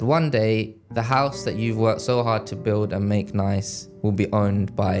One day, the house that you've worked so hard to build and make nice will be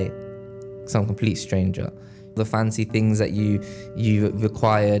owned by some complete stranger. The fancy things that you've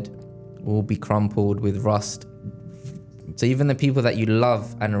acquired will be crumpled with rust. So even the people that you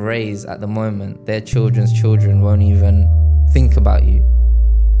love and raise at the moment, their children's children won't even think about you.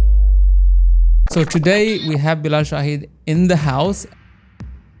 So today we have Bilal Shahid in the house.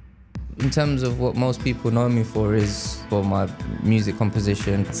 In terms of what most people know me for is for my music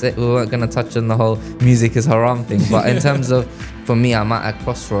composition. We weren't going to touch on the whole music is haram thing, but in terms of, for me, I'm at a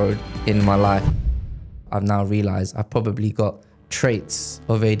crossroad in my life. I've now realized I've probably got traits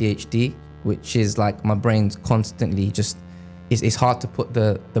of ADHD, which is like my brain's constantly just, it's hard to put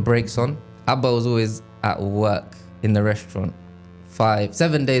the brakes on. Abba was always at work in the restaurant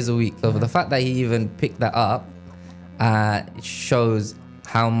 7 days a week. So the fact that he even picked that up shows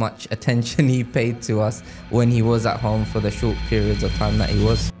how much attention he paid to us when he was at home for the short periods of time that he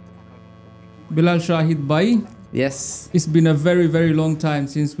was. Bilal Shahid Bhai. Yes. It's been a very, very long time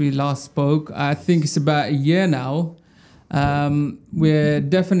since we last spoke. I think it's about a year now. We're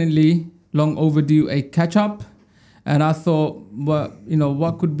definitely long overdue a catch up. And I thought, well,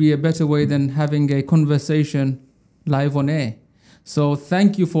 what could be a better way than having a conversation live on air? So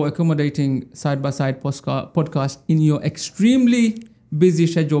thank you for accommodating Side by Side podcast in your extremely busy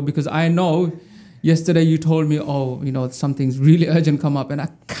schedule, because I know yesterday you told me, something's really urgent come up, and I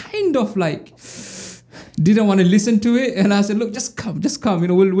kind of like didn't want to listen to it, and I said, look, just come,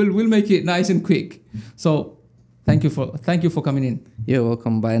 we'll make it nice and quick. So thank you for coming in. You're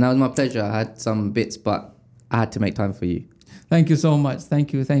welcome, bye. And it was my pleasure. I had some bits, but I had to make time for you. Thank you so much.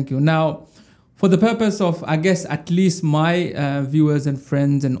 Thank you. Now, for the purpose of, I guess, at least my viewers and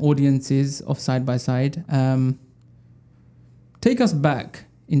friends and audiences of Side by Side, take us back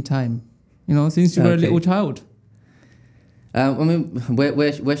in time, since you were a little child.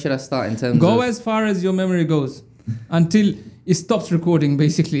 Where should I start in terms of... Go as far as your memory goes until it stops recording,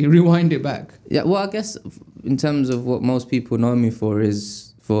 basically. Rewind it back. Yeah, well, I guess in terms of what most people know me for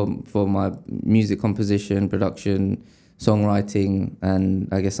is for my music composition, production, songwriting,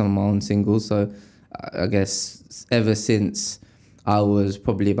 and I guess some of my own singles. So I guess ever since I was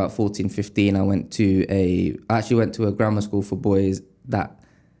probably about 14, 15, I actually went to a grammar school for boys that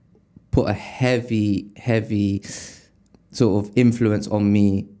put a heavy sort of influence on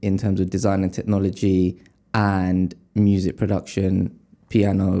me in terms of design and technology and music production,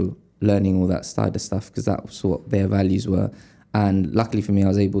 piano, learning all that side of stuff, because that's what their values were. And luckily for me, I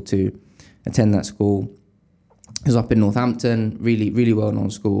was able to attend that school. It was up in Northampton, really, really well-known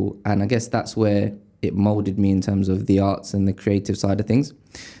school. And I guess that's where it molded me in terms of the arts and the creative side of things.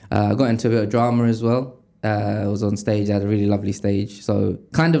 I got into a bit of drama as well. I was on stage, I had a really lovely stage. So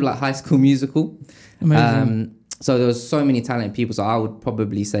kind of like High School Musical. Amazing. So there was so many talented people. So I would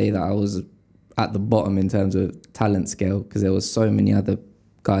probably say that I was at the bottom in terms of talent scale, because there was so many other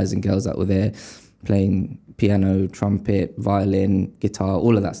guys and girls that were there playing piano, trumpet, violin, guitar,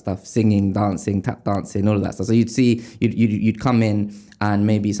 all of that stuff, singing, dancing, tap dancing, all of that stuff. So you'd come in, and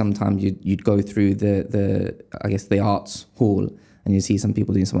maybe sometimes you'd go through the arts hall, and you'd see some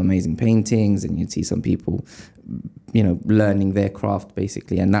people doing some amazing paintings, and you'd see some people, learning their craft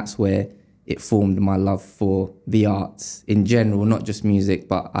basically. And that's where it formed my love for the arts in general, not just music,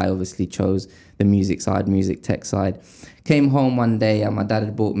 but I obviously chose the music side, music tech side. Came home one day and my dad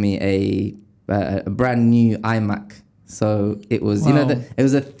had bought me a brand new iMac. So it was, wow. It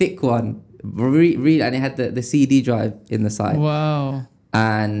was a thick one, and it had the CD drive in the side. Wow.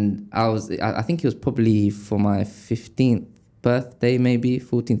 And I think it was probably for my 15th birthday, maybe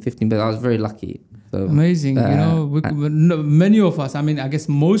 14th, 15th, but I was very lucky. So, amazing. Many of us, I guess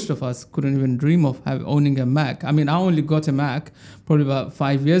most of us couldn't even dream of owning a Mac. I only got a Mac probably about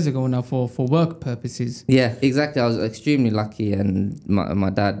 5 years ago now for work purposes. Yeah, exactly. I was extremely lucky, and my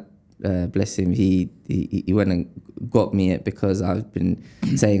dad, bless him, he went and got me it, because I've been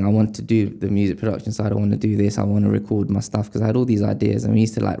saying I want to do the music production side, I want to do this, I want to record my stuff, because I had all these ideas, and we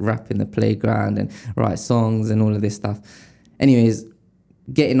used to like rap in the playground and write songs and all of this stuff. Anyways,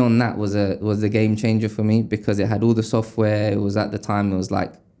 getting on that was the game changer for me, because it had all the software. It was, at the time, it was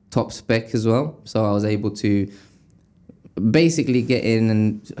like top spec as well. So I was able to basically get in,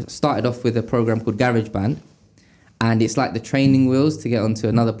 and started off with a program called GarageBand. And it's like the training wheels to get onto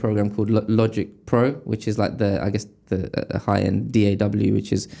another program called Logic Pro, which is like the high-end DAW,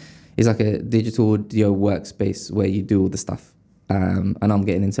 which is like a digital audio workspace where you do all the stuff. And I'm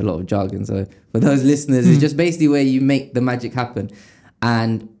getting into a lot of jargon. So for those listeners, it's just basically where you make the magic happen.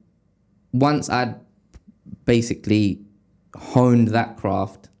 And once I'd basically honed that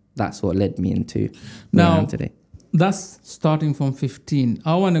craft, that's what led me into where I am today. that's starting from 15.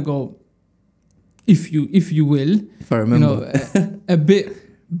 I want to go, if you will, If I remember. a bit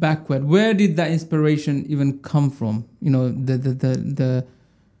backward. Where did that inspiration even come from? The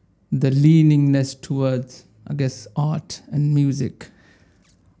leaningness towards, I guess, art and music.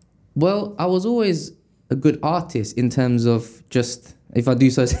 Well, I was always a good artist in terms of just, if I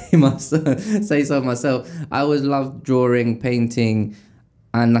do so say so myself, I always loved drawing, painting,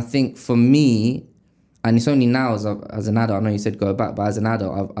 and I think for me, and it's only now as an adult, I know you said go back, but as an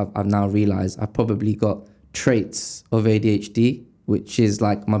adult, I've now realised I've probably got traits of ADHD, which is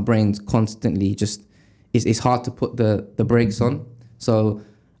like my brain's constantly just, it's hard to put the brakes on. So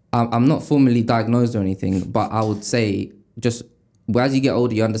I'm not formally diagnosed or anything, but I would say just as you get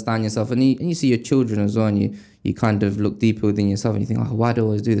older, you understand yourself, and you see your children as well, and you kind of look deeper within yourself, and you think, oh, why do I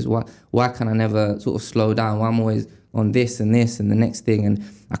always do this? Why can I never sort of slow down? Why I'm always on this and this and the next thing, and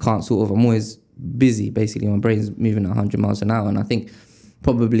I can't I'm always busy, basically. My brain's moving at 100 miles an hour, and I think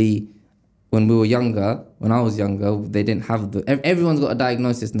probably when I was younger, they didn't have everyone's got a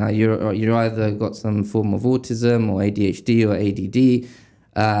diagnosis now. You're either got some form of autism or ADHD or ADD,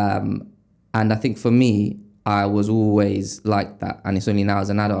 and I think for me, I was always like that, and it's only now as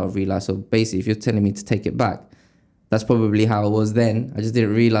an adult I've realised. So basically, if you're telling me to take it back, that's probably how I was then. I just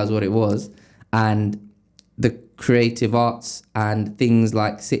didn't realise what it was. And the creative arts and things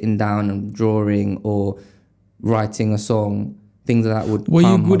like sitting down and drawing or writing a song, things like that would Were you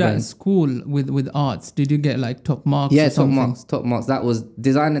calm good my at brain. school with arts? Did you get like top marks? Yeah, or something? top marks. That was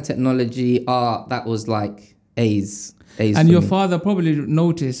design and technology, art. That was like A's. And your father probably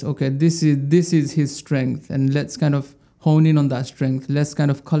noticed, okay, this is his strength, and let's kind of hone in on that strength. Let's kind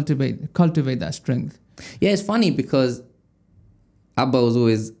of cultivate that strength. Yeah, it's funny because Abba was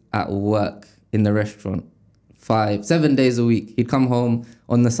always at work in the restaurant 5-7 days a week. He'd come home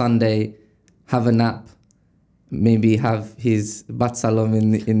on the Sunday, have a nap, maybe have his bat salam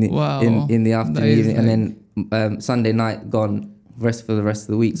in the afternoon, and then Sunday night gone for the rest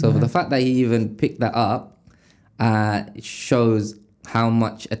of the week. So the fact that he even picked that up, it shows how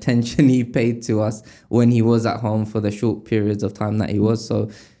much attention he paid to us when he was at home for the short periods of time that he was.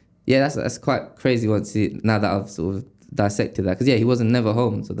 So yeah, that's quite crazy now that I've sort of dissected that, because he wasn't never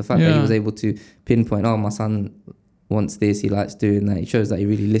home. So the fact that he was able to pinpoint, oh, my son wants this, he likes doing that, it shows that he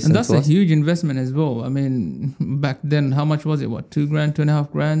really listened to us. And that's a huge investment as well. I mean, back then, how much was it? What, $2,000,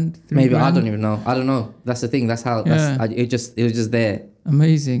 $2,500, maybe $3,000? I don't even know. I don't know. That's the thing. That's how. It was just there.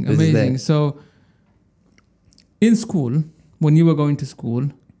 Amazing. So in school, when you were going to school,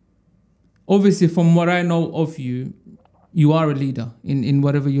 obviously from what I know of you, you are a leader in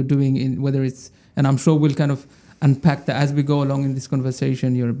whatever you're doing, in whether it's, and I'm sure we'll kind of unpack that as we go along in this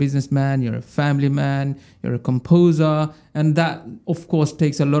conversation. You're a businessman, you're a family man, you're a composer, and that of course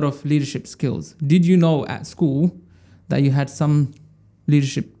takes a lot of leadership skills. Did you know at school that you had some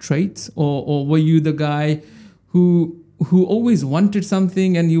leadership traits, or were you the guy who always wanted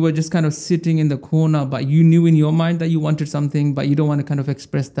something and you were just kind of sitting in the corner, but you knew in your mind that you wanted something, but you don't want to kind of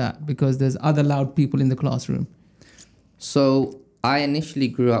express that because there's other loud people in the classroom? So I initially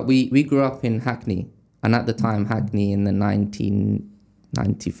grew up, we grew up in Hackney, and at the time Hackney in the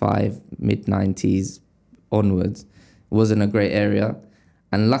 1995, mid-90s onwards wasn't a great area.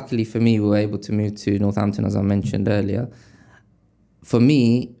 And luckily for me, we were able to move to Northampton, as I mentioned earlier. For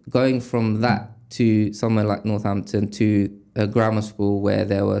me, going from that to somewhere like Northampton to a grammar school where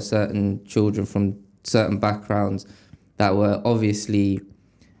there were certain children from certain backgrounds that were obviously,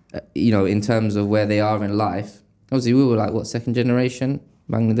 in terms of where they are in life, obviously we were like, second generation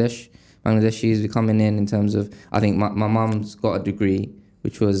Bangladeshis coming in terms of, I think my mum's got a degree,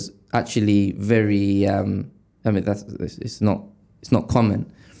 which was actually very, it's not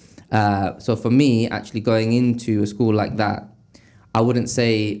common. So for me, actually going into a school like that, I wouldn't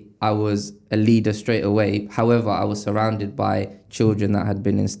say I was a leader straight away. However, I was surrounded by children that had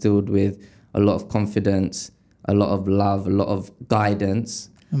been instilled with a lot of confidence, a lot of love, a lot of guidance.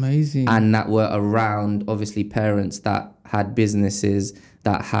 Amazing. And that were around, obviously, parents that had businesses,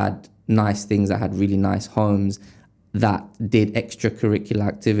 that had nice things, that had really nice homes, that did extracurricular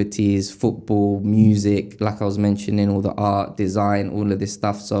activities, football, music, like I was mentioning, all the art, design, all of this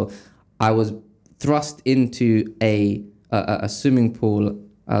stuff. So I was thrust into a swimming pool,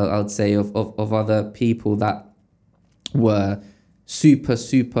 I would say, of other people that were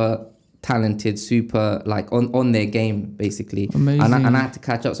super talented, super like on their game, basically. Amazing. And I had to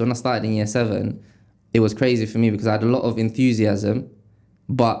catch up. So when I started in year 7, it was crazy for me because I had a lot of enthusiasm,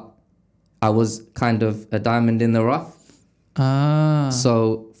 but I was kind of a diamond in the rough.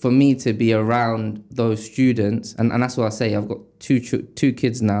 So for me to be around those students, and that's what I say, I've got two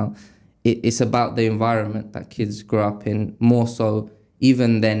kids now. it's about the environment that kids grow up in, more so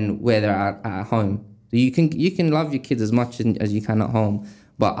even than where they're at home. So you can love your kids as much as you can at home,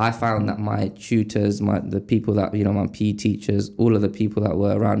 but I found that my tutors, the people that, you know, my PE teachers, all of the people that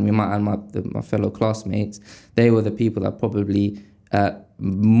were around me, my fellow classmates, they were the people that probably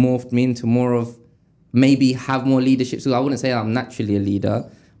morphed me into more of, maybe have more leadership. So I wouldn't say I'm naturally a leader,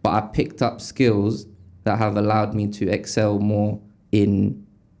 but I picked up skills that have allowed me to excel more in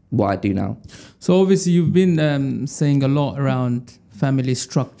what I do now. So obviously you've been saying a lot around family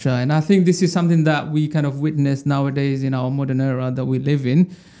structure, and I think this is something that we kind of witness nowadays in our modern era that we live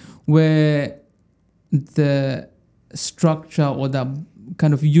in, where the structure or that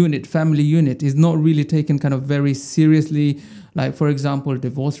kind of family unit is not really taken kind of very seriously. Like, for example,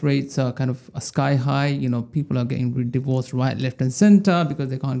 divorce rates are kind of sky high. You know, people are getting divorced right, left and center because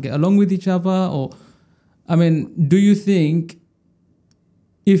they can't get along with each other. Or, I mean, do you think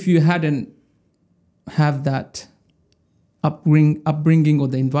if you hadn't have that upbringing or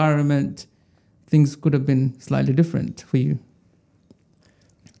the environment, things could have been slightly different for you?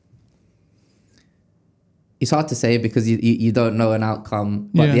 It's hard to say because you don't know an outcome,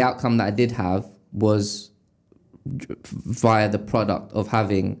 but the outcome that I did have was via the product of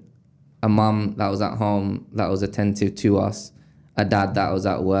having a mum that was at home, that was attentive to us, a dad that was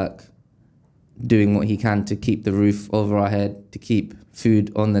at work, doing what he can to keep the roof over our head, to keep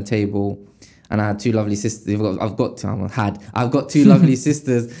food on the table. And I had two lovely sisters. I've got two lovely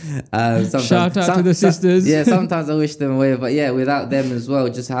sisters. Shout out to the sisters. Yeah, sometimes I wish them away, but yeah, without them as well,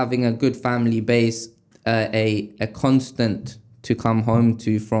 just having a good family base, a constant to come home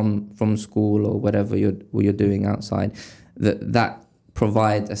to from school or whatever you're doing outside, that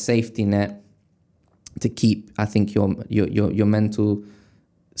provides a safety net to keep, I think, your mental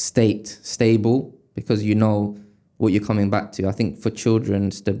state stable, because you know what you're coming back to. I think for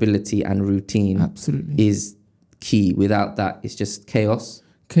children, stability and routine absolutely is key. Without that, it's just chaos.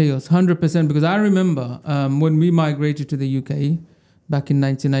 100%. Because I remember when we migrated to the UK back in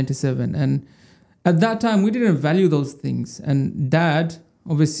 1997, and at that time we didn't value those things. And Dad,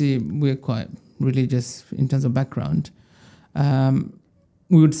 obviously we're quite religious in terms of background,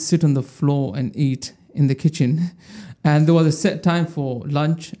 we would sit on the floor and eat in the kitchen. And there was a set time for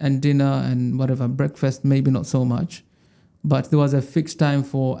lunch and dinner and whatever, breakfast, maybe not so much. But there was a fixed time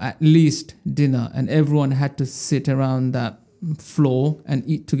for at least dinner, and everyone had to sit around that floor and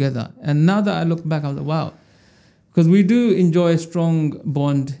eat together. And now that I look back, I was like, wow. Because we do enjoy a strong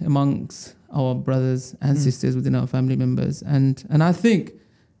bond amongst our brothers and sisters within our family members. And I think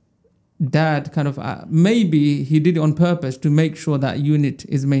Dad kind of, maybe he did it on purpose to make sure that unity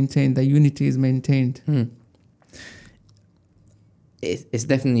is maintained. It's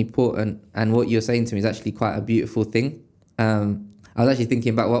definitely important, and what you're saying to me is actually quite a beautiful thing. I was actually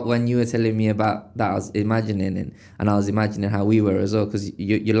thinking about when you were telling me about that, I was imagining it, and I was imagining how we were as well, because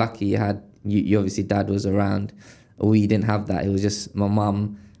you're lucky you obviously Dad was around. We didn't have that. It was just my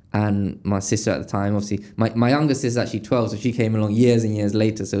mum and my sister at the time. Obviously my younger sister is actually 12, so she came along years and years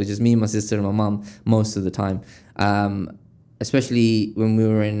later, so it was just me, my sister and my mum most of the time. Especially when we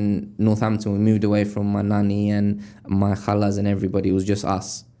were in Northampton, we moved away from my nanny and my khalas and everybody. It was just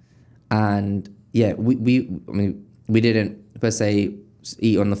us. And yeah, we didn't per se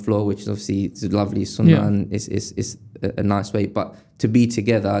eat on the floor, which is obviously it's a lovely sunnah and it's a nice way. But to be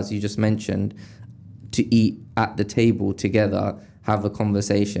together, as you just mentioned, to eat at the table together, have a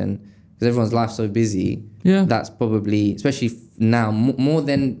conversation, because everyone's life's so busy. Yeah, that's probably, especially now, more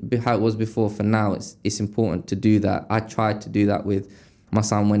than how it was before. For now, it's important to do that. I tried to do that with my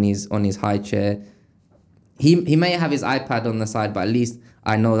son when he's on his high chair. He may have his iPad on the side, but at least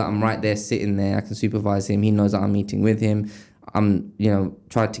I know that I'm right there sitting there. I can supervise him. He knows that I'm eating with him. I'm,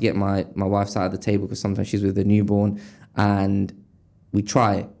 tried to get my wife side of the table, because sometimes she's with a newborn, and we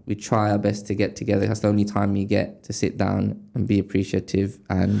try our best to get together. That's the only time you get to sit down and be appreciative.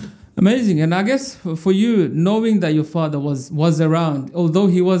 And amazing. And I guess for you, knowing that your father was around, although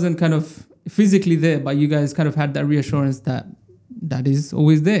he wasn't kind of physically there, but you guys kind of had that reassurance that is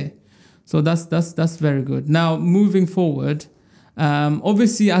always there. So that's very good. Now, moving forward,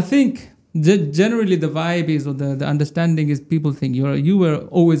 obviously, I think generally the vibe is, or the understanding is, people think you were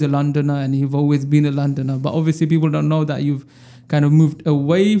always a Londoner and you've always been a Londoner. But obviously, people don't know that you've kind of moved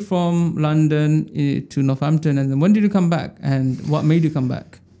away from London to Northampton. And then when did you come back, and what made you come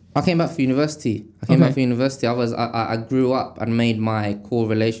back? I came back for university. I grew up and made my core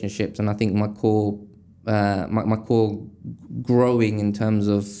relationships, and I think my core growing in terms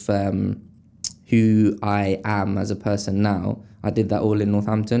of who I am as a person now. I did that all in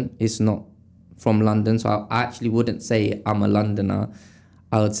Northampton. It's not from London, so I actually wouldn't say I'm a Londoner.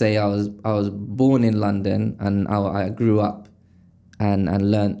 I would say I was born in London, and I grew up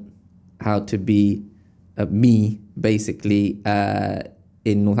and learnt how to be me, basically,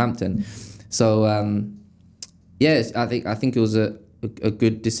 in Northampton. So yes, I think it was a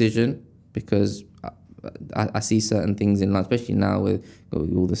good decision, because I see certain things in life, especially now with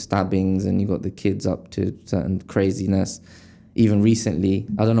all the stabbings, and you got the kids up to certain craziness. Even recently,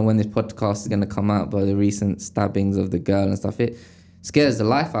 I don't know when this podcast is going to come out, but the recent stabbings of the girl and stuff, it scares the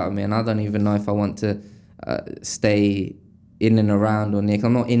life out of me, and I don't even know if I want to stay in and around or near. 'Cause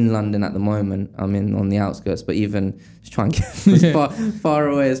I'm not in London at the moment. I'm on the outskirts, but even just try and get as far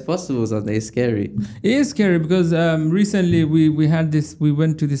away as possible. So it's scary. It is scary because recently we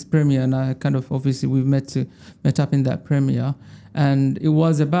went to this premiere, and I kind of, obviously we met up in that premiere, and it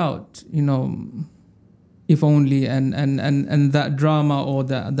was about, if only, and that drama, or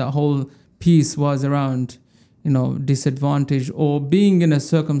that whole piece was around, disadvantage, or being in a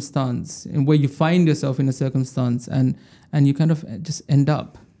circumstance where you find yourself in a circumstance, and you kind of just end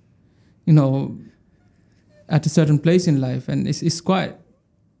up, at a certain place in life. And it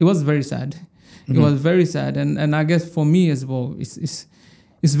was very sad. Mm-hmm. It was very sad. And I guess for me as well, it's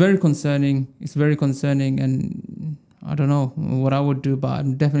very concerning. It's very concerning, and I don't know what I would do, but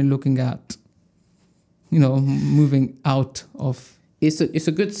I'm definitely looking at, moving out of. It's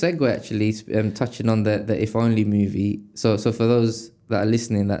a good segue, actually, touching on the If Only movie. So for those that are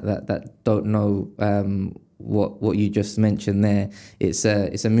listening that don't know what you just mentioned there, it's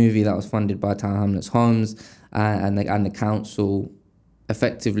a movie that was funded by Tower Hamlets Homes and the council,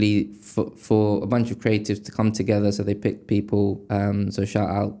 effectively for a bunch of creatives to come together. So they picked people. So shout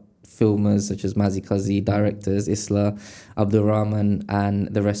out filmers such as Mazi Kazi, directors Isla, Abdul Rahman, and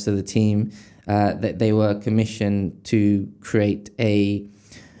the rest of the team. That they were commissioned to create a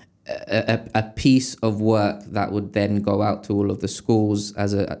piece of work that would then go out to all of the schools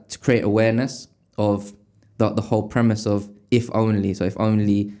to create awareness of the whole premise of if only. So if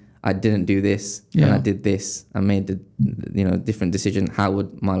only I didn't do this and I did this, I made the different decision, how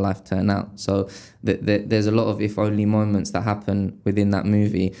would my life turn out? So there's a lot of if only moments that happen within that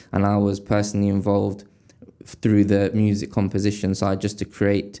movie, and I was personally involved through the music composition side just to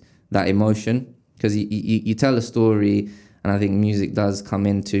create that emotion, because you tell a story, and I think music does come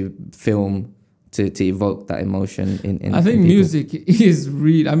into film to evoke that emotion in I think in music is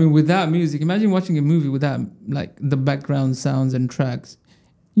real. I mean, without music, imagine watching a movie without like the background sounds and tracks.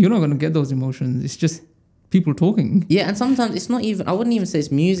 You're not going to get those emotions. It's just people talking. Yeah, and sometimes it's not even, I wouldn't even say it's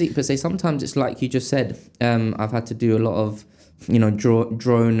music per se. Sometimes it's like you just said, I've had to do a lot of,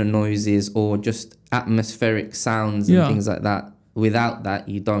 drone noises or just atmospheric sounds and things like that. Without that,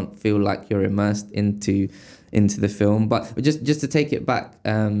 you don't feel like you're immersed into the film. But just to take it back,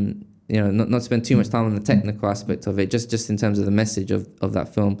 not spend too much time on the technical aspect of it, just in terms of the message of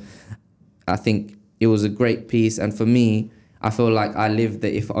that film, I think it was a great piece. And for me, I feel like I lived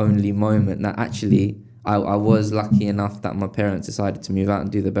the if only moment, that actually I was lucky enough that my parents decided to move out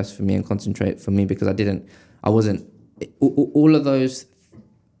and do the best for me and concentrate for me, because I wasn't all of those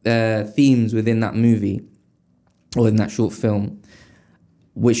themes within that movie or in that short film,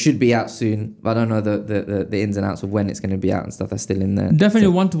 which should be out soon, but I don't know the ins and outs of when it's going to be out and stuff. That's still in there. Definitely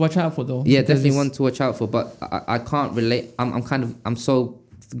one to watch out for, though. Yeah, definitely one to watch out for. But I can't relate. I'm so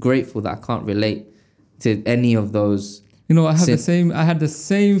grateful that I can't relate to any of those. I had the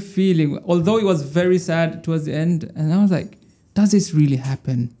same feeling. Although it was very sad towards the end, and I was like, "Does this really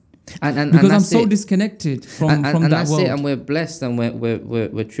happen?" Because I'm so disconnected from that that's world. And we're blessed, and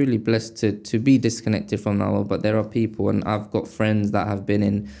we're truly blessed to be disconnected from that world. But there are people, and I've got friends that have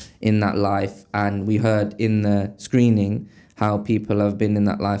been in that life, and we heard in the screening how people have been in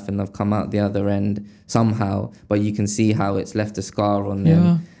that life and have come out the other end somehow. But you can see how it's left a scar on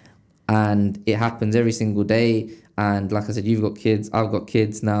them, and it happens every single day. And like I said, you've got kids, I've got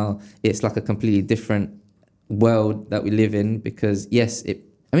kids now. It's like a completely different world that we live in, because yes, it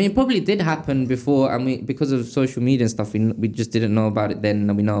probably did happen before, and because of social media and stuff, we just didn't know about it then,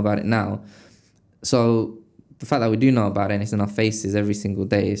 and we know about it now. So the fact that we do know about it and it's in our faces every single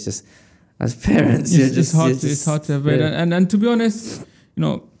day, it's just, as parents, it's hard to avoid. And to be honest,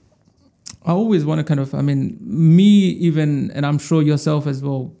 I always want to kind of, me even, and I'm sure yourself as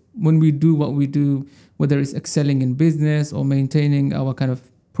well, when we do what we do, whether it's excelling in business or maintaining our kind of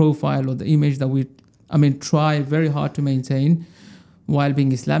profile or the image that we, try very hard to maintain, while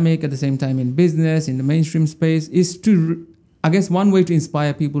being Islamic at the same time in business, in the mainstream space, is to, I guess, one way to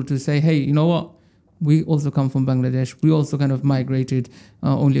inspire people to say, hey, you know what? We also come from Bangladesh. We also kind of migrated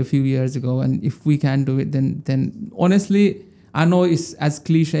only a few years ago. And if we can do it, then honestly, I know it's as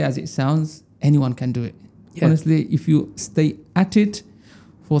cliche as it sounds, anyone can do it. Yeah. Honestly, if you stay at it,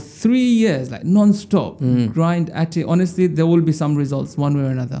 for 3 years, like non-stop, grind at it. Honestly, there will be some results one way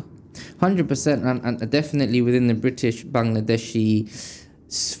or another. 100%, and definitely within the British Bangladeshi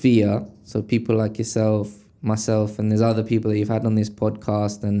sphere. So people like yourself, myself, and there's other people that you've had on this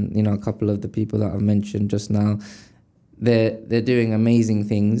podcast, and a couple of the people that I've mentioned just now. They're doing amazing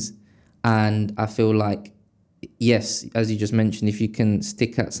things, and I feel like, yes, as you just mentioned, if you can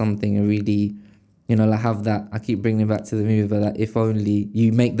stick at something and really, like have that. I keep bringing it back to the movie, but that if only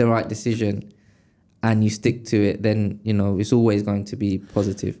you make the right decision and you stick to it, then it's always going to be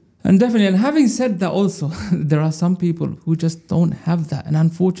positive. And definitely, and having said that also, there are some people who just don't have that. And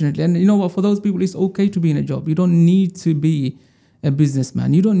unfortunately, and you know what, for those people, it's okay to be in a job. You don't need to be a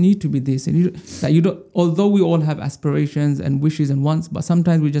businessman. You don't need to be this. And you don't, although we all have aspirations and wishes and wants, but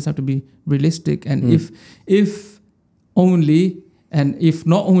sometimes we just have to be realistic. And if only, and if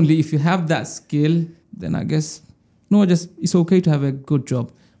not only, if you have that skill, then I guess, it's okay to have a good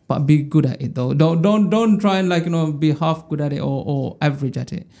job. But be good at it though. Don't try and be half good at it or average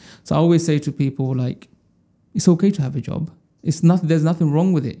at it. So I always say to people, it's okay to have a job. There's nothing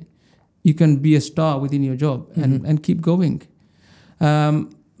wrong with it. You can be a star within your job and keep going.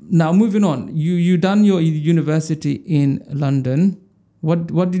 Now moving on, you done your university in London.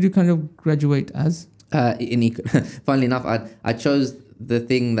 What did you kind of graduate as? Funnily enough, I chose the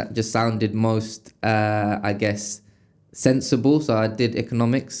thing that just sounded most, I guess, sensible. So I did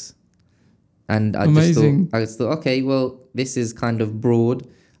economics, and I just thought, okay, well, this is kind of broad.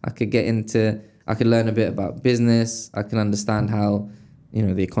 I could learn a bit about business. I can understand how,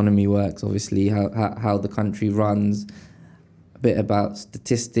 the economy works, obviously, how the country runs, a bit about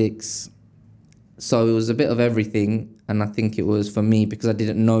statistics. So it was a bit of everything. And I think it was for me because I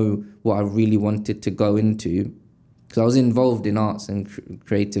didn't know what I really wanted to go into. Because I was involved in arts and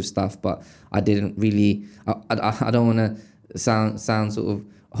creative stuff, but I didn't really. I don't want to sound sort of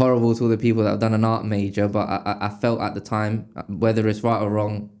horrible to all the people that have done an art major, but I felt at the time, whether it's right or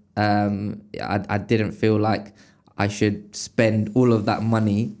wrong, I didn't feel like I should spend all of that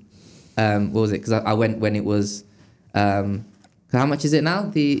money. What was it? Because I went when it was. How much is it now?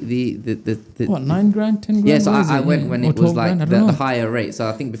 The what, 9 grand, 10 grand? Yeah, so I went when it was like the higher rate. So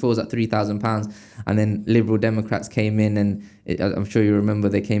I think before it was like £3,000, and then Liberal Democrats came in, and I'm sure you remember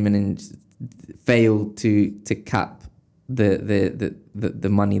they came in and failed to cap the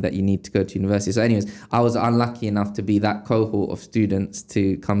money that you need to go to university. So, anyways, I was unlucky enough to be that cohort of students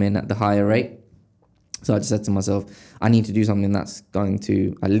to come in at the higher rate. So I just said to myself, I need to do something that's going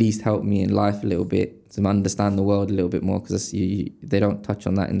to at least help me in life a little bit, to understand the world a little bit more, because they don't touch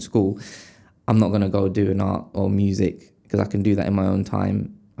on that in school. I'm not going to go do an art or music because I can do that in my own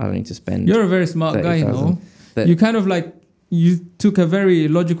time. I don't need to spend. You're a very smart guy, You kind of you took a very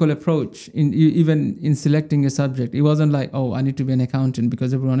logical approach even in selecting a subject. It wasn't like, oh, I need to be an accountant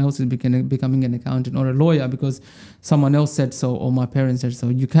because everyone else is becoming an accountant, or a lawyer because someone else said so, or my parents said so.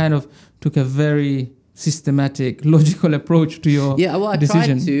 You kind of took a very systematic, logical approach to your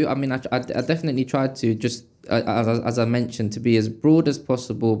decision. Tried to. I mean, I definitely tried to just, as I mentioned, to be as broad as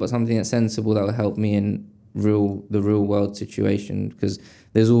possible, but something that's sensible that will help me in the real world situation. Because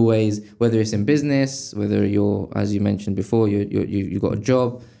there's always, whether it's in business, whether you're, as you mentioned before, you've got a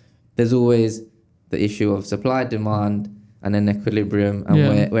job, there's always the issue of supply, demand, and an equilibrium,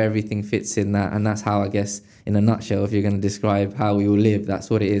 and where everything fits in that. And that's how, I guess, in a nutshell, if you're going to describe how we all live, that's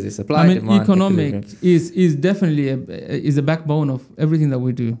what it is. It's supply, demand, economics is definitely a backbone of everything that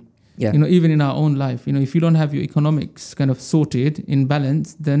we do. Yeah. Even in our own life, if you don't have your economics kind of sorted in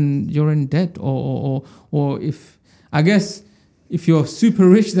balance, then you're in debt, or if, I guess, if you're super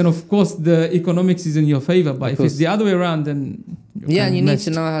rich, then of course the economics is in your favor. But if it's the other way around, then and you need to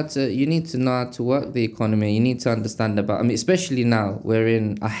know how to work the economy. You need to understand about. I mean, especially now we're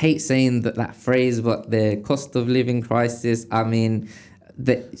in. I hate saying that phrase, but the cost of living crisis. I mean,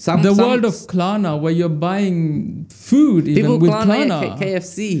 the world of Klarna, where you're buying food even with Klarna.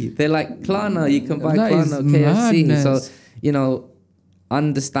 KFC. They're like Klarna. You can buy Klarna, KFC. Madness. So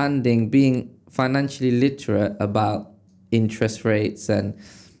understanding, being financially literate about interest rates and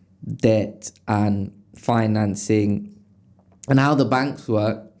debt and financing and how the banks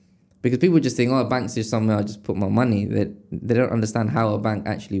work, because people just think, oh, banks is somewhere I just put my money. They don't understand how a bank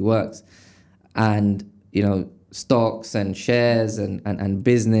actually works, and stocks and shares and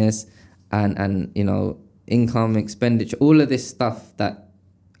business and income, expenditure, all of this stuff that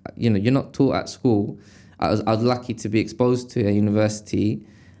you're not taught at school. I was lucky to be exposed to a university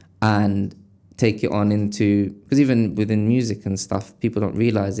and take it on into, because even within music and stuff, people don't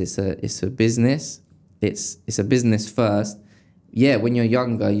realize it's a business. It's a business first. Yeah, when you're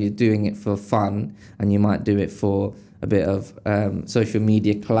younger, you're doing it for fun, and you might do it for a bit of social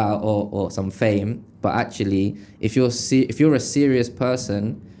media clout or some fame. But actually, if you're a serious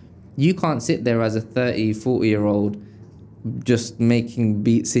person, you can't sit there as a 30, 40-year-old just making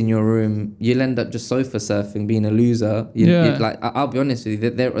beats in your room. You'll end up just sofa surfing, being a loser. I'll be honest with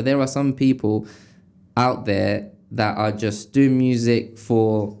you, there are some people out there that are just doing music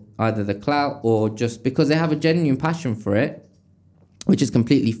for either the clout or just because they have a genuine passion for it, which is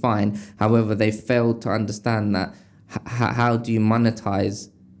completely fine. However, they fail to understand that how do you monetize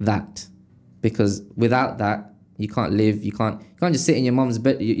that? Because without that, you can't live. You can't just sit in your mum's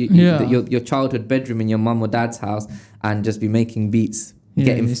bed, your childhood bedroom in your mum or dad's house, and just be making beats,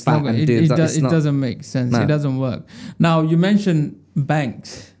 getting fat and doing that. It doesn't make sense. No. It doesn't work. Now you mentioned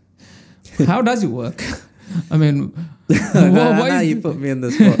banks. How does it work? I mean, now you put me on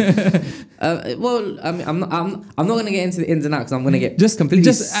the spot. Well, I mean, I'm not going to get into the ins and outs. 'Cause I'm going to get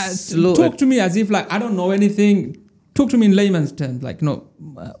completely slaughtered. Talk to me as if like I don't know anything. Talk to me in layman's terms. Like,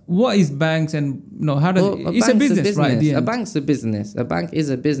 what is banks and how does it's a business, right? At the end. A bank's a business. A bank is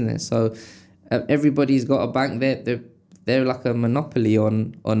a business. So everybody's got a bank. They're like a monopoly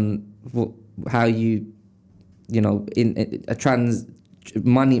on how in a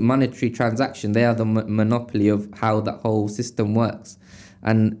monetary transaction. They are the monopoly of how that whole system works.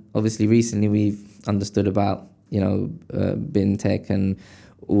 And obviously recently we've understood about bin tech and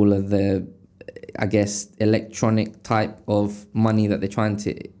all of the, I guess, electronic type of money that they're trying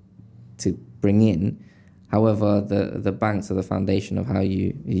to bring in. However, the banks are the foundation of how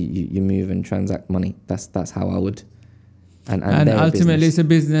you move and transact money. That's how I would. And ultimately, it's a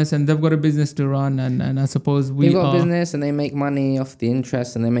business, and they've got a business to run. And I suppose they've got a business, and they make money off the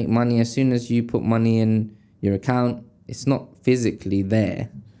interest, and they make money as soon as you put money in your account. It's not physically there.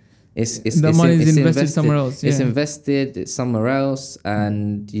 The money is invested somewhere else. Yeah. It's invested. It's somewhere else,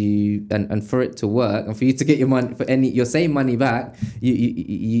 and for it to work, and for you to get your money your same money back,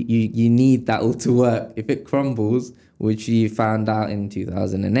 you need that all to work. If it crumbles, which you found out in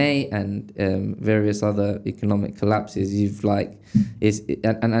 2008 and various other economic collapses, and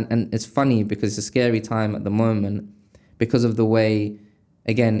it's funny because it's a scary time at the moment because of the way,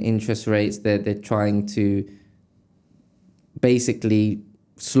 again, interest rates. They're trying to basically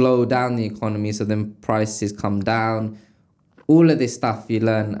slow down the economy so then prices come down. All of this stuff you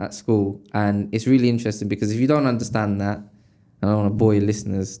learn at school, and it's really interesting because if you don't understand that, and I don't want to bore your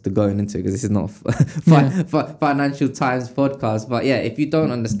listeners to going into it because this is not Financial Times podcast, but yeah, if you don't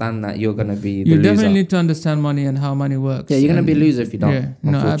understand that, you're going to be the loser. You definitely need to understand money and how money works. Yeah, you're going to be a loser if you don't,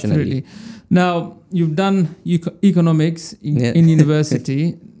 unfortunately. No, absolutely. Now, you've done economics in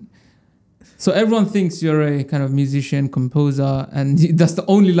university. So everyone thinks you're a kind of musician, composer, and that's the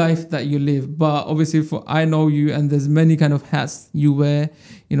only life that you live. But obviously, I know you, and there's many kind of hats you wear,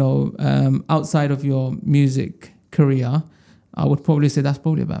 outside of your music career. I would probably say that's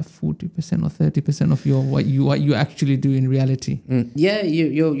probably about 40% or 30% of what you actually do in reality. Yeah,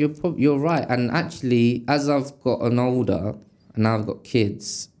 you're right. And actually, as I've gotten older and now I've got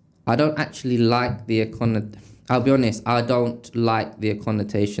kids, I don't actually like I'll be honest, I don't like the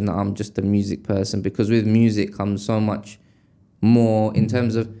connotation that I'm just a music person, because with music comes so much more in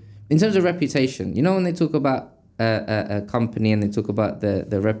terms of reputation. When they talk about a company and they talk about the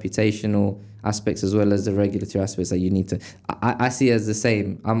reputational aspects as well as the regulatory aspects that you need to, I see it as the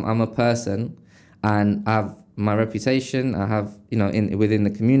same. I'm a person, and I have my reputation. I have within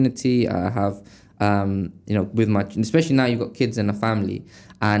the community. I have with my, especially now you've got kids and a family.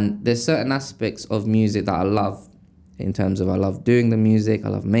 And there's certain aspects of music that I love, in terms of I love doing the music, I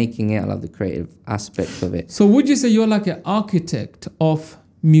love making it, I love the creative aspects of it. So would you say you're like an architect of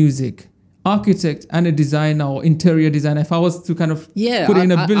music? Architect and a designer or interior designer, if I was to kind of put it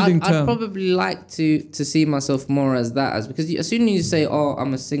in a building term? I'd probably like to see myself more as that, because as soon as you say, oh,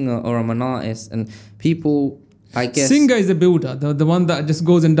 I'm a singer or I'm an artist, and people, I guess... Singer is a builder, the one that just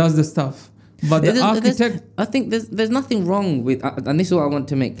goes and does the stuff. But the architect... I think there's nothing wrong with... And this is what I want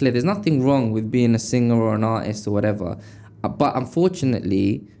to make clear. There's nothing wrong with being a singer or an artist or whatever. But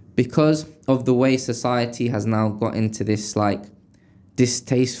unfortunately, because of the way society has now got into this like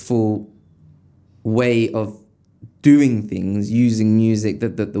distasteful way of doing things, using music,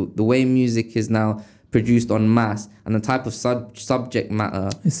 the way music is now produced en masse, and the type of subject matter,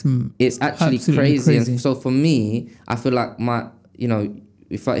 it's actually crazy. And so for me, I feel like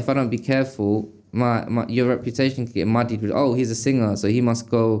if I don't be careful, your reputation can get muddied with, oh, he's a singer, so he must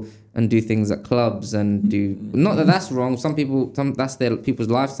go and do things at clubs and do... Not that that's wrong. That's their people's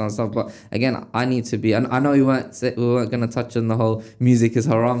lifestyle and stuff. But again, I need to be... And I know we weren't going to touch on the whole music is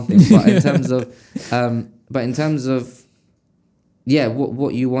haram thing. But in terms of,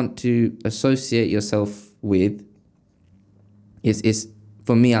 what you want to associate yourself with, it's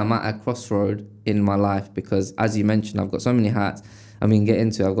for me, I'm at a crossroad in my life because, as you mentioned, I've got so many hats. I mean, get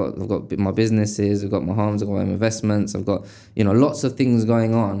into it. I've got my businesses, I've got my homes, I've got my investments, I've got, you know, lots of things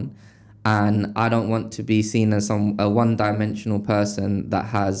going on, and I don't want to be seen as a one-dimensional person that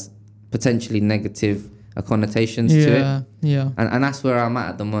has potentially negative connotations to it. Yeah. And that's where I'm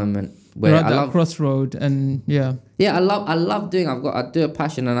at the moment. Where You're at that crossroad, and yeah, I love doing. I do a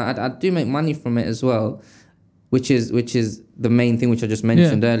passion, and I do make money from it as well, which is the main thing, which I just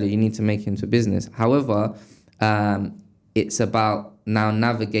mentioned earlier. You need to make it into business. However, it's about now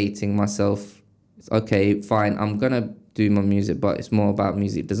navigating myself. Okay, fine, I'm gonna do my music, but it's more about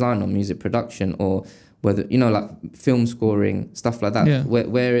music design or music production, or whether, you know, like film scoring, stuff like that. Yeah.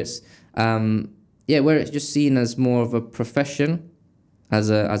 Where it's where it's just seen as more of a profession, as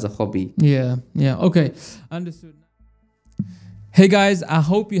a hobby. Yeah. Okay, understood. Hey guys, I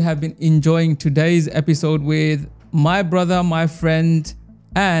hope you have been enjoying today's episode with my brother, my friend,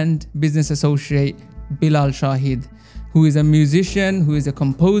 and business associate, Bilal Shahid, who is a musician, who is a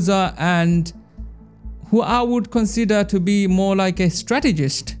composer, and who I would consider to be more like a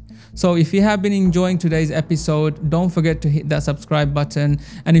strategist. So if you have been enjoying today's episode, don't forget to hit that subscribe button.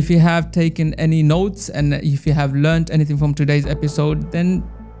 And if you have taken any notes and if you have learned anything from today's episode, then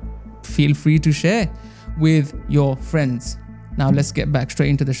feel free to share with your friends. Now let's get back straight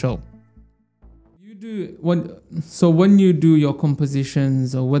into the show. When you do your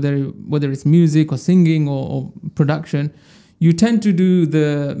compositions, or whether it's music or singing or production, you tend to do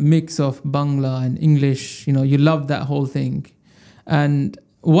the mix of Bangla and English. You know, you love that whole thing. And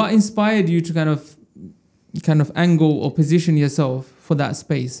what inspired you to kind of angle or position yourself for that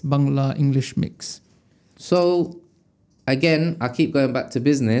space, Bangla English mix? So again, I keep going back to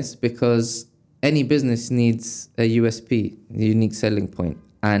business because any business needs a USP, a unique selling point.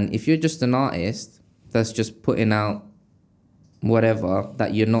 And if you're just an artist that's just putting out whatever,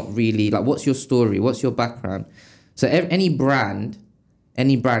 that you're not really, like, what's your story? What's your background? So any brand,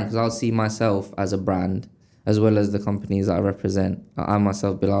 because I'll see myself as a brand, as well as the companies that I represent. I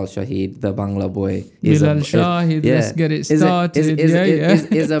myself, Bilal Shahid, the Bangla boy. Bilal Shahid, let's get it started.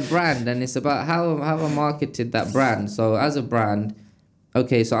 Is a brand, and it's about how I marketed that brand. So as a brand,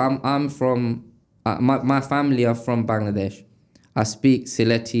 okay, so I'm from, my family are from Bangladesh. I speak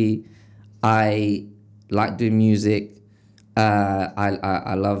Sylheti. I like doing music.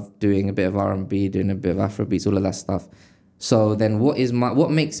 I love doing a bit of R&B, doing a bit of Afrobeats, all of that stuff. So then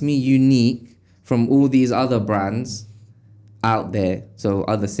what makes me unique from all these other brands out there, so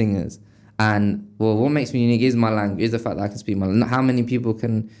other singers? And well, what makes me unique is my language, is the fact that I can speak my language. How many people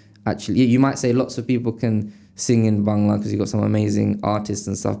can actually, you might say lots of people can sing in Bangla because you've got some amazing artists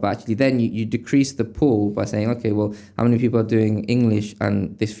and stuff, but actually then you decrease the pool by saying, okay, well, how many people are doing English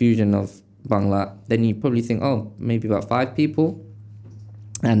and this fusion of Bangla? Then you probably think, oh, maybe about 5 people.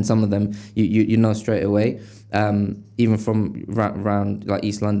 And some of them you know straight away, even from around like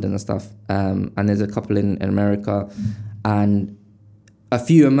East London and stuff. And there's a couple in America, and a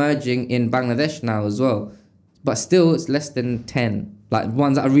few emerging in Bangladesh now as well. But still, it's less than 10, like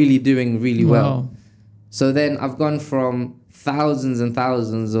ones that are really doing really well. So then I've gone from thousands and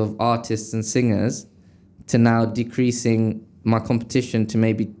thousands of artists and singers to now decreasing my competition to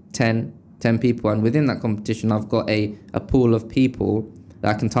maybe 10 people. And within that competition, I've got a pool of people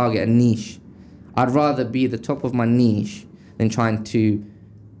that I can target, a niche. I'd rather be the top of my niche than trying to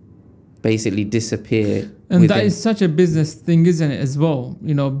basically disappear. And that is such a business thing, isn't it, as well?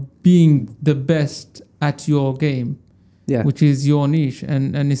 You know, being the best at your game, which is your niche,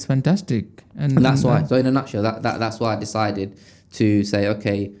 and it's fantastic. And that's why. So in a nutshell, that's why I decided to say,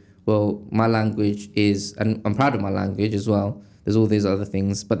 okay, well, my language is, and I'm proud of my language as well. There's all these other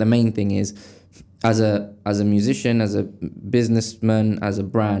things, but the main thing is, as a musician, as a businessman, as a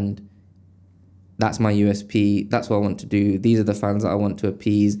brand, that's my USP. That's what I want to do. These are the fans that I want to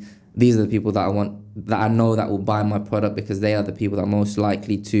appease. These are the people that I want, that I know that will buy my product, because they are the people that are most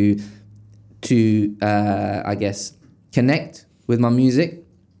likely to I guess, connect with my music.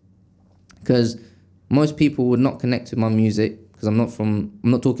 Because most people would not connect with my music, because I'm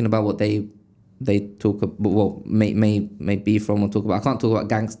not talking about what they talk about, what may be from or talk about. I can't talk about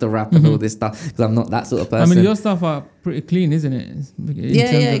gangster rap and all this stuff, because I'm not that sort of person. I mean, your stuff are pretty clean, isn't it?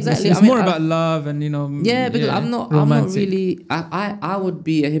 Exactly. It's more about love and, you know. Yeah, because I'm not really. I would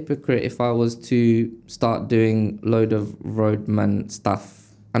be a hypocrite if I was to start doing load of roadman stuff.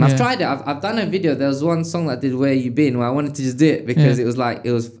 And I've tried it. I've done a video. There was one song that I did, "Where You Been," where I wanted to just do it because it was like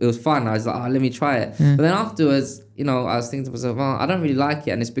it was fun. I was like, oh, let me try it. But then afterwards, you know, I was thinking to myself, oh, I don't really like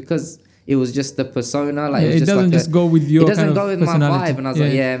it, and it's because it was just the persona. Like it doesn't just go with your. It doesn't go with my vibe, and I was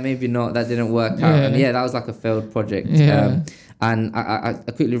like, maybe not. That didn't work out. And that was like a failed project. And I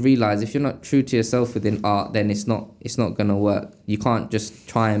quickly realized if you're not true to yourself within art, then it's not gonna work. You can't just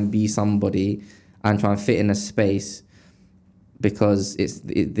try and be somebody and try and fit in a space, because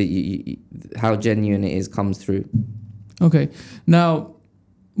how genuine it is comes through. Okay. Now,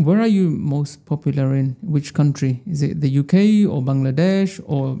 where are you most popular in? Which country? Is it the UK or Bangladesh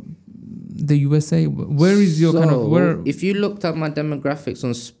or the USA? Where is your kind of where? If you looked at my demographics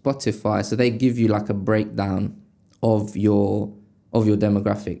on Spotify, so they give you like a breakdown of your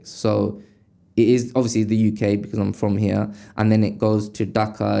demographics. So it is obviously the UK because I'm from here, and then it goes to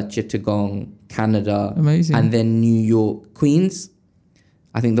Dhaka, Chittagong, Canada, Amazing, and then New York, Queens.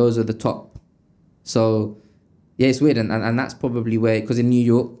 I think those are the top. So yeah, it's weird, and that's probably where, because in New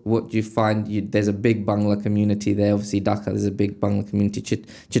York, what do you find? There's a big Bangla community there. Obviously, Dhaka, there's a big Bangla community.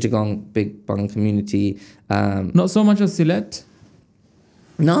 Chittagong, big Bangla community. Not so much as Sylhet.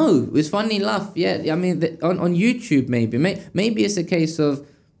 No, it's funny enough. Yeah, I mean, on YouTube, maybe it's a case of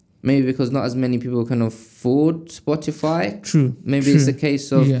because not as many people can afford Spotify. True. Maybe it's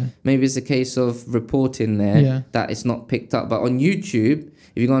a case of reporting there that it's not picked up. But on YouTube,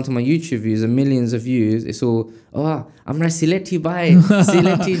 if you go onto my YouTube views and millions of views, it's all, I'm Sileti by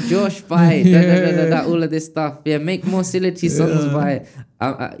Sileti Josh by all of this stuff. Yeah, make more Sileti songs by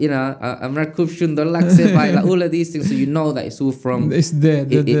I'm Rakub Shundolakse by all of these things. So you know that it's all from it's there.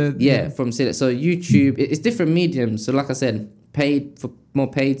 From Sileti. So YouTube, it's different mediums. So like I said, more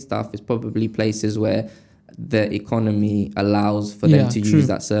paid stuff is probably places where the economy allows for them to use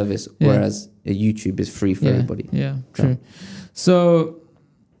that service, whereas YouTube is free for everybody. Yeah, true. So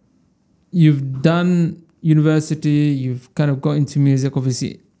you've done university, you've kind of got into music,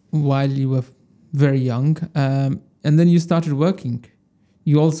 obviously, while you were very young, and then you started working.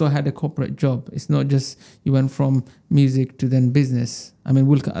 You also had a corporate job. It's not just you went from music to then business. I mean,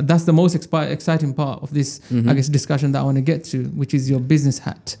 that's the most exciting part of this, I guess, discussion that I want to get to, which is your business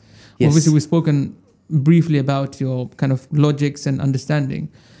hat. Yes. Obviously, we've spoken briefly about your kind of logics and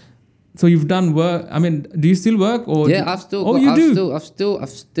understanding. So you've done work. I mean, do you still work or? Yeah, I've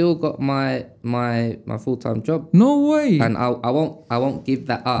still got my full-time job. No way. And I won't give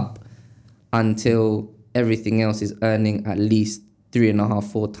that up until everything else is earning at least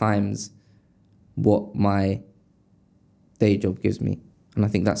 3.5-4 times what my day job gives me, and I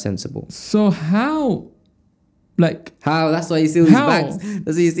think that's sensible. So how? That's why you see all these bags.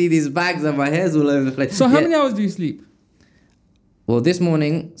 That's why you see these bags and my hair's all over the place. So how many hours do you sleep? Well,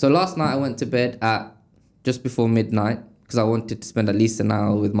 last night I went to bed at just before midnight because I wanted to spend at least an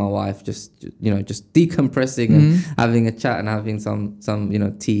hour with my wife, just decompressing and having a chat and having some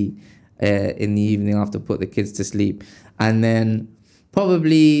tea in the evening after I put the kids to sleep. And then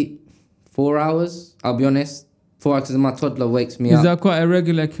probably 4 hours, I'll be honest. 4 hours because my toddler wakes me up. Is that quite a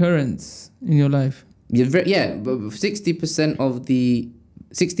regular occurrence in your life? Yeah, but 60% of the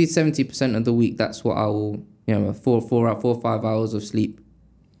 70% of the week, that's what I will, 4 or 5 hours of sleep,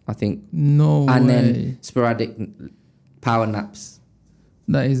 I think. No and way. Then sporadic power naps.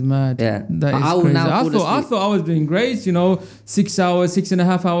 That is mad. Yeah. That is crazy. I thought I was doing great, 6 hours,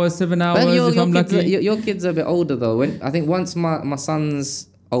 6.5 hours, 7 hours if I'm lucky. Your kids are a bit older though. I think once my son's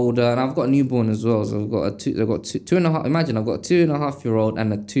older, and I've got a newborn as well, so I've got two and a half. Imagine I've got a 2.5-year-old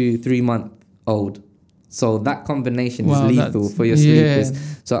and a 3-month-old. So that combination is lethal for your sleep.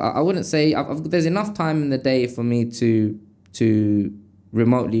 So I wouldn't say there's enough time in the day for me to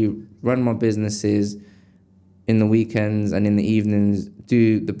remotely run my businesses in the weekends and in the evenings,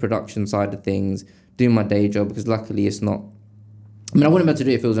 do the production side of things, do my day job, because luckily it's not. I mean, I wouldn't be able to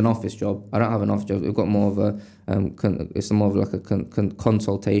do it if it was an office job. I don't have an office job. We've got more of a it's more of like a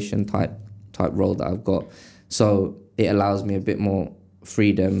consultation type role that I've got. So it allows me a bit more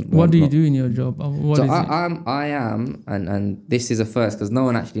freedom. What do you do in your job? I am, and this is a first because no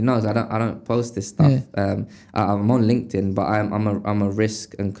one actually knows. I don't post this stuff. Yeah. I'm on LinkedIn, but I'm a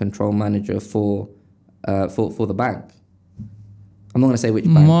risk and control manager for the bank. I'm not gonna say which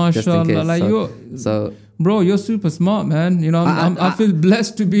bank. MashaAllah, bro, you're super smart, man. I feel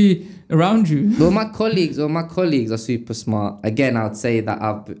blessed to be around you. Well, my colleagues are super smart. Again, I would say that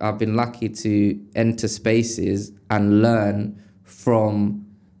I've been lucky to enter spaces and learn from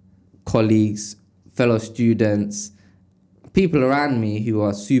colleagues, fellow students, people around me who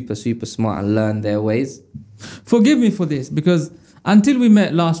are super, super smart and learn their ways. Forgive me for this, because until we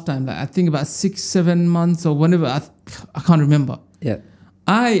met last time, I think about 6-7 months or whenever, I can't remember. Yeah.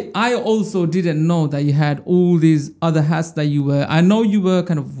 I also didn't know that you had all these other hats that you were. I know you were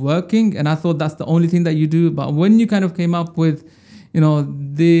kind of working, and I thought that's the only thing that you do. But when you kind of came up with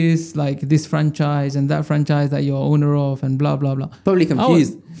this franchise and that franchise that you're owner of and blah blah blah. Probably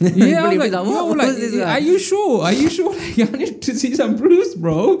confused. Yeah, Probably like, what was this are you sure? Are you sure? Like, I need to see some proofs,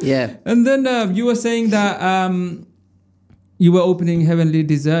 bro. Yeah. And then you were saying that you were opening Heavenly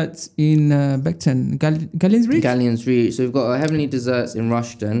Desserts in Beckton, Gallions Reach? Gallions Reach. So we've got a Heavenly Desserts in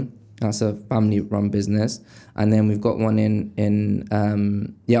Rushden. That's a family-run business. And then we've got one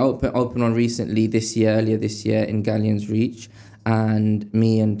open on recently earlier this year in Gallions Reach. And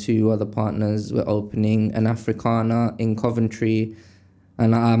me and 2 other partners were opening an Africana in Coventry.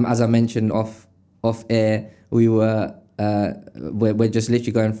 And as I mentioned off air, we're just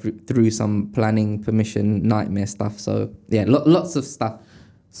literally going through some planning, permission, nightmare stuff. So yeah, lots of stuff.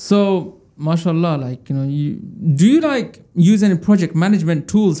 So mashallah, like, do you like use any project management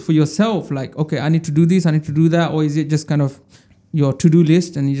tools for yourself? Like, okay, I need to do this, I need to do that, or is it just kind of your to-do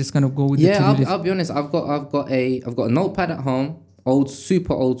list and you just kind of go with the to-do list? I'll be honest. I've got a notepad at home,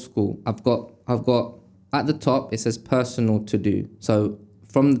 super old school. I've got at the top it says personal to do. So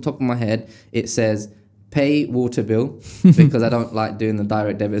from the top of my head it says pay water bill because I don't like doing the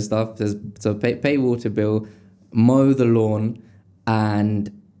direct debit stuff. So pay water bill, mow the lawn,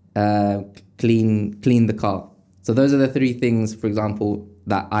 and clean the car. So those are the 3 things, for example,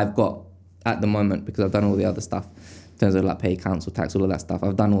 that I've got at the moment because I've done all the other stuff in terms of like pay council tax, all of that stuff.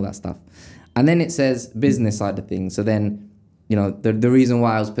 I've done all that stuff. And then it says business side of things. So then, the reason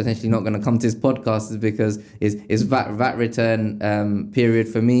why I was potentially not going to come to this podcast is because is VAT return period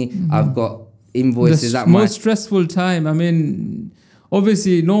for me. Mm-hmm. I've got invoices the most stressful time. I mean,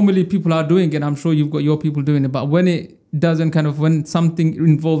 obviously normally people are doing it. I'm sure you've got your people doing it, but when it doesn't when something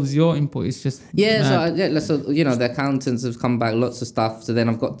involves your input, it's just so the accountants have come back, lots of stuff. So then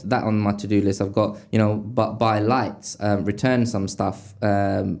I've got that on my to-do list. I've got but buy lights, return some stuff,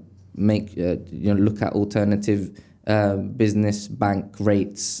 make look at alternative business bank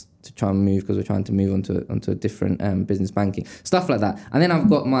rates to try and move because we're trying to move onto a different business banking stuff like that. And then I've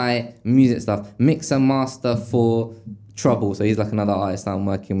got my music stuff, mixer master for Trouble, so he's like another artist I'm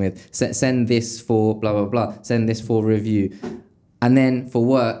working with. Send this for blah blah blah. Send this for review, and then for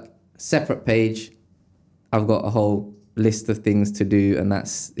work, separate page. I've got a whole list of things to do, and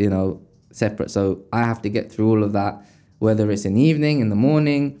that's separate. So I have to get through all of that, whether it's in the evening, in the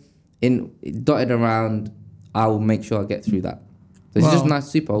morning, dotted around. I will make sure I get through that. So it's just nice,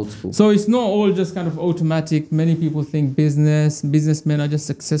 super old school. So it's not all just kind of automatic. Many people think businessmen are just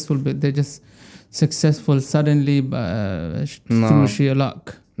successful, but they're just successful suddenly through sheer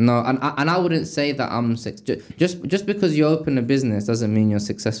luck. No, and I wouldn't say that I'm just because you open a business doesn't mean you're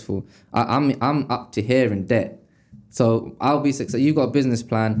successful. I'm up to here in debt, so I'll be successful. You've got a business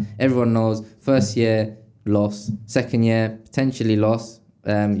plan. Everyone knows. First year loss, second year potentially loss.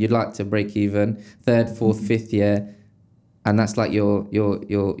 You'd like to break even. Third, fourth, fifth year, and that's like your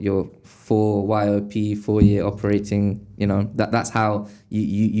 4-year operating. That's how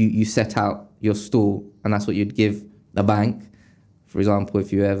you set out your stall, and that's what you'd give a bank, for example,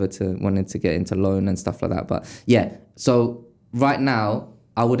 if you ever wanted to get into loan and stuff like that. But yeah, so right now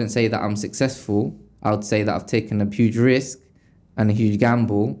I wouldn't say that I'm successful. I would say that I've taken a huge risk and a huge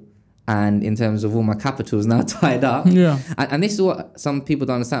gamble, and in terms of all my capital is now tied up. Yeah. And this is what some people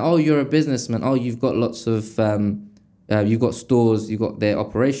don't understand. Oh, you're a businessman. Oh, you've got lots of you've got stores, they're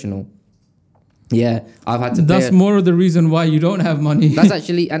operational. Yeah, I've had to. That's more of the reason why you don't have money. That's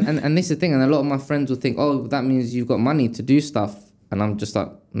actually, and this is the thing, and a lot of my friends will think, oh, that means you've got money to do stuff, and I'm just like,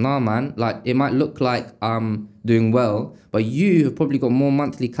 nah, man. Like, it might look like I'm doing well, but you have probably got more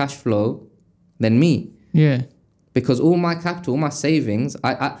monthly cash flow than me. Yeah. Because all my capital, all my savings,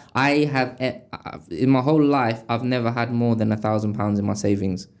 I have in my whole life, I've never had more than £1,000 in my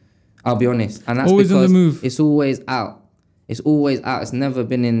savings. I'll be honest, and that's always because on the move. It's always out. It's always out. It's never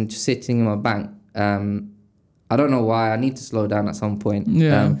been sitting in my bank. I don't know why. I need to slow down at some point.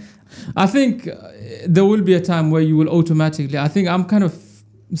 Yeah, I think there will be a time where you will automatically. I think I'm kind of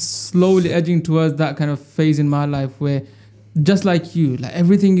slowly edging towards that kind of phase in my life where, just like you, like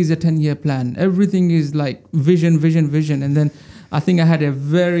everything is a 10-year plan. Everything is like vision. And then I think I had a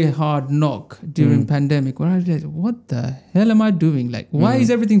very hard knock during pandemic where I was like, what the hell am I doing? Like, why is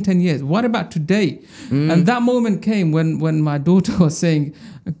everything 10 years? What about today? And that moment came when my daughter was saying,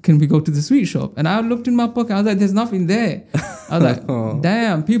 can we go to the sweet shop? And I looked in my pocket. I was like, there's nothing there. I was like,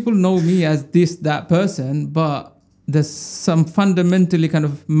 damn, people know me as that person, but there's some fundamentally kind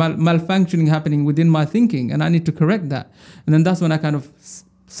of malfunctioning happening within my thinking, and I need to correct that. And then that's when I kind of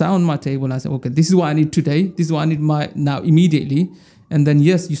sat on my table and I said, okay, this is what I need today. This is what I need now immediately. And then,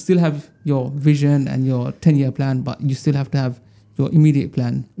 yes, you still have your vision and your 10-year plan, but you still have to have your immediate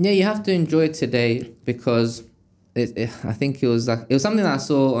plan. Yeah, you have to enjoy today because I think it was something that I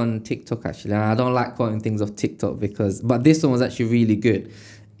saw on TikTok actually, and I don't like quoting things off TikTok but this one was actually really good.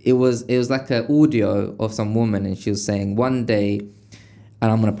 It was like an audio of some woman, and she was saying one day,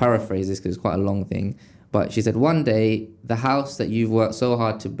 and I'm gonna paraphrase this because it's quite a long thing, but she said one day the house that you've worked so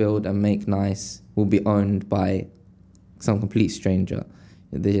hard to build and make nice will be owned by some complete stranger.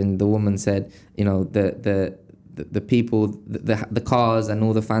 The woman said, you know, the people, the cars and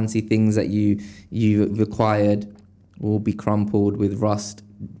all the fancy things that you acquired will be crumpled with rust,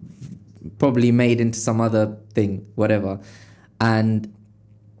 probably made into some other thing, whatever. And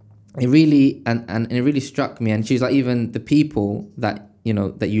it really and it really struck me. And she's like, even the people that you know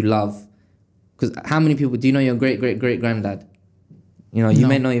that you love, because how many people do you know your great granddad? You know, you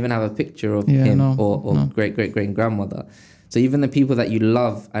may not even have a picture of him or great grandmother. So even the people that you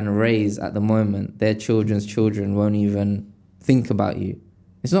love and raise at the moment, their children's children won't even think about you.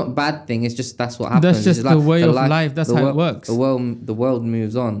 It's not a bad thing. It's just that's what happens. That's just the way of life. That's how it works. The world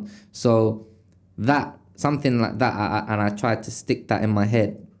moves on. So that something like that, and I tried to stick that in my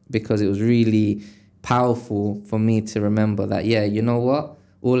head because it was really powerful for me to remember that. Yeah, you know what?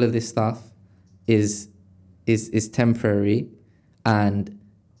 All of this stuff is temporary, and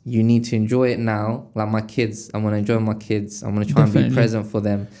you need to enjoy it now. Like my kids, I'm gonna enjoy my kids. I'm gonna try and be present for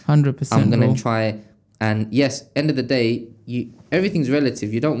them. 100%. I'm gonna try. And yes, end of the day, everything's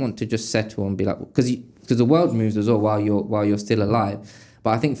relative. You don't want to just settle and be like, because the world moves as well while you're still alive.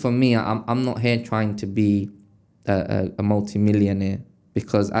 But I think for me, I'm not here trying to be a multi-millionaire,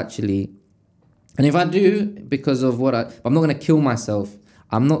 because actually, and if I do, because of I'm not gonna kill myself.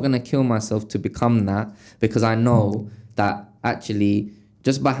 I'm not gonna kill myself to become that, because I know that actually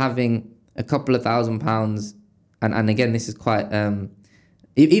just by having a couple of £1,000, and again, this is quite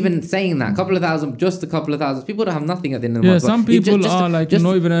even saying that, just a couple of thousands, people don't have nothing at the end of the month. Yeah, some people are like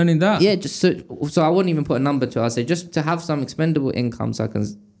not even earning that. Yeah, just so I wouldn't even put a number to it. I'd say just to have some expendable income so I can,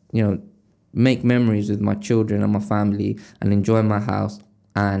 you know, make memories with my children and my family and enjoy my house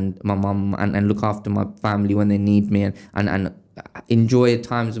and my mum and look after my family when they need me and enjoy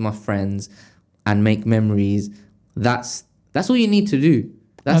times with my friends and make memories. That's all you need to do.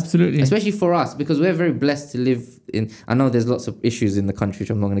 Absolutely. Especially for us, because we're very blessed to live in. I know there's lots of issues in the country which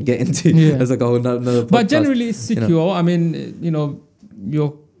I'm not going to get into. Yeah. As like a whole nother podcast. But generally it's secure. You know. I mean, you know,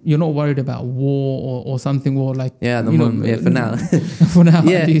 you're not worried about war or something, or like, yeah, the moment, yeah, for now. For now,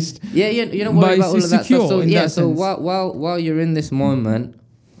 yeah. at least. Yeah, you're not worried about all of that stuff. So yeah, so while you're in this moment,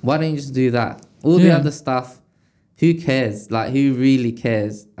 why don't you just do that? All the other stuff, who cares? Like, who really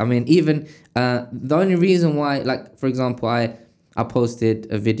cares? I mean, even the only reason why, like, for example, I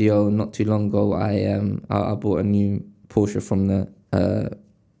posted a video not too long ago. I bought a new Porsche from the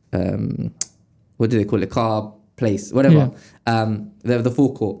what do they call it? Car place, whatever. Yeah. The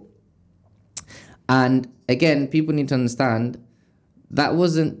forecourt. And again, people need to understand that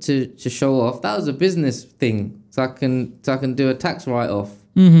wasn't to show off. That was a business thing, so I can do a tax write-off.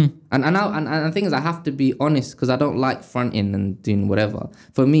 Mm-hmm. And the thing is, I have to be honest, because I don't like fronting and doing whatever.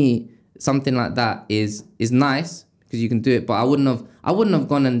 For me, something like that is nice, because you can do it, but I wouldn't have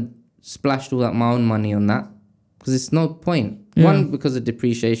gone and splashed all that my own money on that, because it's no point. Yeah. One, because of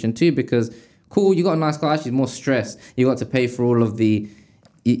depreciation. Two, because cool, you got a nice car, actually more stress. You got to pay for all of the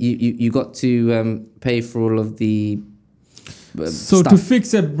you got to pay for all of the so stuff. To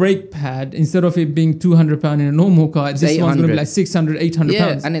fix a brake pad, instead of it being £200 in a normal car, this one's going to be like £600, £800.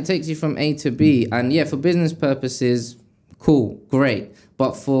 Yeah, and it takes you from A to B. And yeah, for business purposes, cool, great.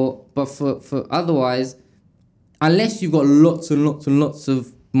 But for otherwise, unless you've got lots and lots and lots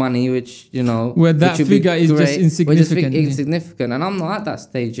of money, which, you know, where that figure is just insignificant. Insignificant, and I'm not at that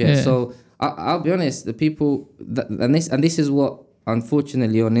stage yet. Yeah. So I'll be honest, the people and this is what,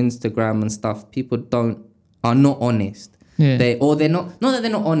 unfortunately, on Instagram and stuff, people are not honest. Yeah. They're not that they're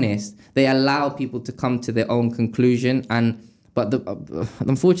not honest. They allow people to come to their own conclusion, but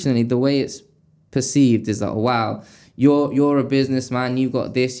unfortunately, the way it's perceived is that, wow, you're a businessman, you've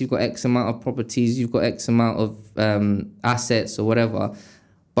got this, you've got X amount of properties, you've got X amount of assets or whatever.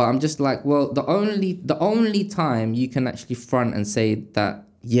 But I'm just like, well, the only time you can actually front and say that,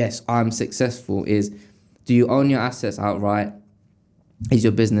 yes, I'm successful, is, do you own your assets outright? Is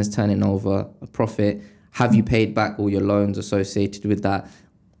your business turning over a profit? Have you paid back all your loans associated with that?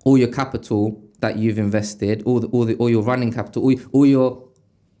 All your capital that you've invested, all your running capital,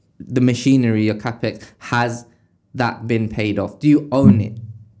 the machinery, your capex, has that been paid off? Do you own it?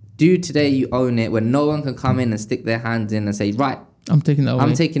 Do today you own it, where no one can come in and stick their hands in and say, right, I'm taking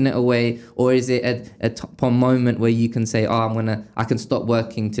it away? Or is it a moment where you can say, oh, I can stop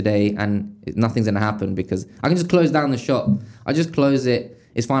working today and nothing's gonna happen because I can just close down the shop. I just close it.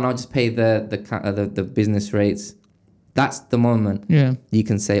 It's fine. I'll just pay the business rates. that's the moment you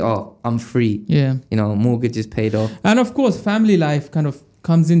can say, oh, I'm free. Yeah. You know, mortgage is paid off. And of course, family life kind of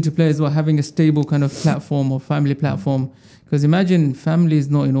comes into play as well, having a stable kind of platform or family platform. Because imagine family is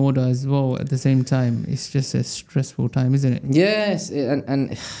not in order as well at the same time. It's just a stressful time, isn't it? Yes,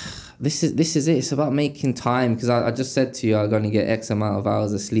 and this is it. It's about making time, because I just said to you, I'm going to get X amount of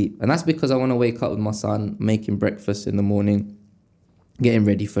hours of sleep. And that's because I want to wake up with my son, making breakfast in the morning, getting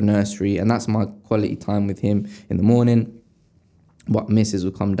ready for nursery. And that's my quality time with him in the morning. But Mrs.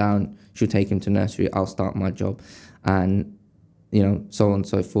 will come down, she'll take him to nursery, I'll start my job. And, you know, so on and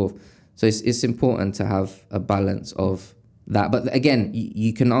so forth. So it's important to have a balance of that. But again,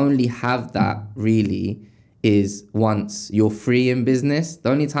 you can only have that really is once you're free in business. The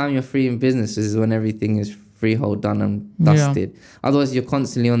only time you're free in business is when everything is freehold, done and dusted. Otherwise, you're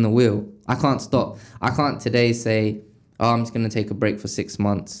constantly on the wheel. I can't stop. I can't today say, oh, I'm just going to take a break for 6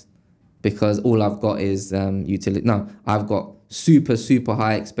 months because all I've got is utility. No, I've got super, super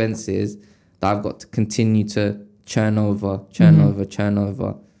high expenses that I've got to continue to churn over.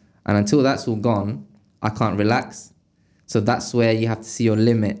 And until that's all gone, I can't relax. So that's where you have to see your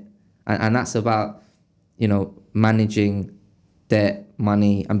limit. And that's about, you know, managing debt,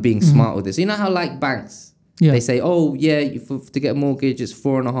 money, and being smart with this. You know how like banks, they say, oh, yeah, to get a mortgage, it's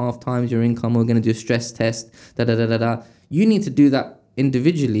 4.5 times your income. We're going to do a stress test, You need to do that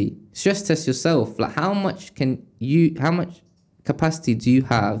individually. Stress test yourself. Like how much capacity do you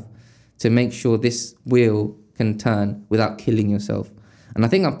have to make sure this wheel can turn without killing yourself? And I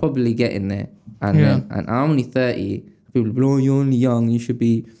think I'm probably getting there. And I'm only 30. People be like, oh, you're only young, you should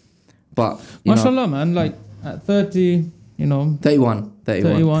be. But, mashallah, man, like at 30, you know. 31.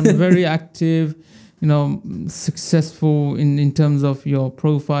 Very active, you know, successful in terms of your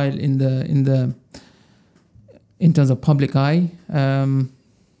profile in terms of public eye.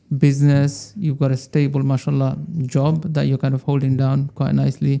 Business, you've got a stable, mashallah, job that you're kind of holding down quite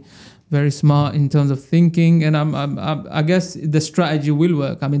nicely. Very smart in terms of thinking, and I guess the strategy will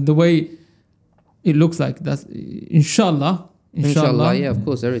work. I mean, the way it looks like, that's inshallah, yeah, of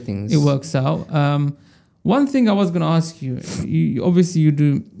course, it works out. One thing I was going to ask you, obviously you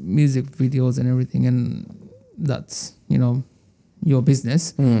do music videos and everything, and that's, you know, your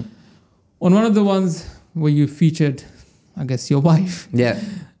business. On one of the ones where you featured, I guess, your wife. Yeah.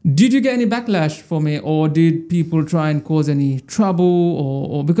 Did you get any backlash from it, or did people try and cause any trouble?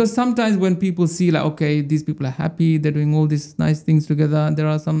 Or because sometimes when people see like, okay, these people are happy, they're doing all these nice things together, there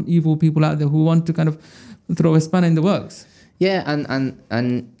are some evil people out there who want to kind of throw a spanner in the works. Yeah,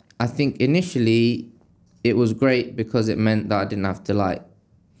 and I think initially it was great because it meant that I didn't have to like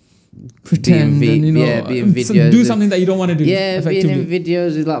pretend be in videos, do something that you don't want to do. Yeah, being in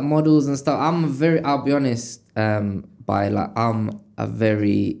videos with like models and stuff. I'll be honest, I'm a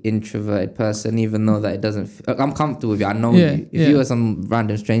very introverted person, even though that it doesn't. I'm comfortable with you. I know you. If you were some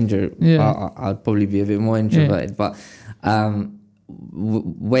random stranger, I'd probably be a bit more introverted. But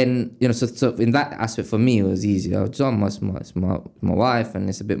when you know, so in that aspect for me, it was easier. It's almost my wife, and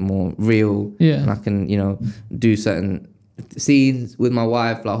it's a bit more real. Yeah, and I can do certain scenes with my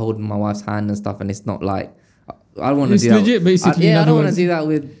wife, like holding my wife's hand and stuff, and it's not like. I don't want to do legit, that. Basically, I don't want to do that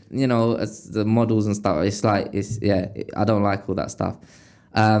with as the models and stuff. It's like I don't like all that stuff.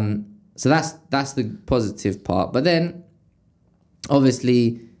 So that's the positive part. But then,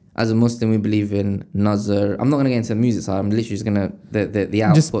 obviously, as a Muslim, we believe in nazar. I'm not going to get into the music side. I'm literally just going to the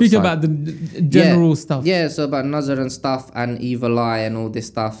output. Just speak side. about the general stuff. Yeah, so about nazar and stuff and evil eye and all this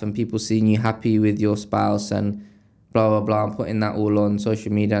stuff, and people seeing you happy with your spouse and blah blah blah. I'm putting that all on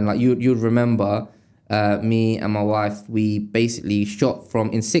social media, and like you'd remember. Me and my wife, we basically shot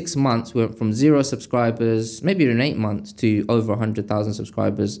in 6 months, we went from 0 subscribers, maybe in 8 months, to over 100,000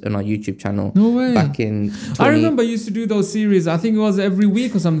 subscribers on our YouTube channel. No way. Back in 20... I remember you used to do those series. I think it was every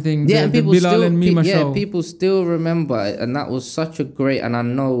week or something. Yeah, the Bilal and Mima show. People still remember it, and that was such a great... And I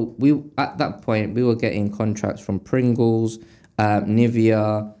know at that point, we were getting contracts from Pringles,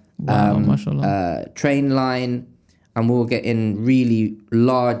 Nivea, Trainline, and we were getting really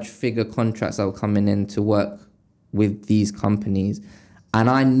large figure contracts that were coming in to work with these companies. And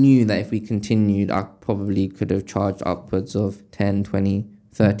I knew that if we continued, I probably could have charged upwards of 10, 20,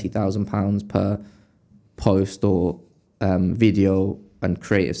 30,000 pounds per post or video and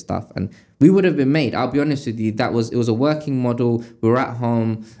creative stuff. And we would have been made. I'll be honest with you, it was a working model. We were at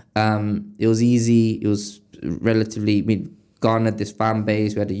home. It was easy. It was relatively, we garnered this fan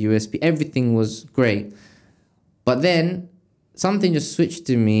base. We had a USP. Everything was great. But then something just switched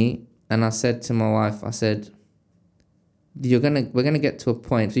to me, and I said to my wife, I said, we're gonna get to a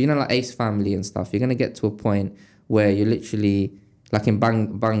point. So like Ace Family and stuff. You're gonna get to a point where you're literally like in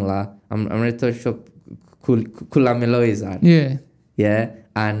Bangla. I'm ready to show kula meloizan. Yeah,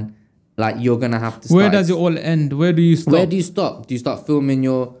 and like you're gonna have to. Where does it all end? Where do you stop? Where do you stop? Do you start filming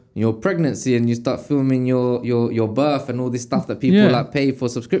your pregnancy and you start filming your birth and all this stuff that people like pay for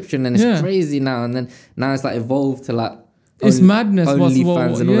subscription, and it's crazy now. And then now it's like evolved to like it's madness.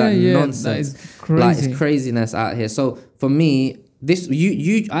 OnlyFans and all that nonsense. That is crazy. Like it's craziness out here. So for me,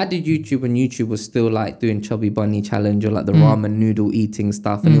 I did YouTube when YouTube was still like doing Chubby Bunny challenge or like the ramen noodle eating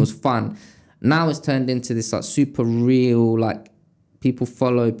stuff, and it was fun. Now it's turned into this like super real, like people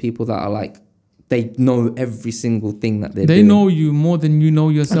follow people that are like, they know every single thing that they're doing. They know you more than you know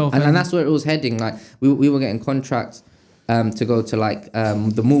yourself. And that's where it was heading. Like we were getting contracts to go to like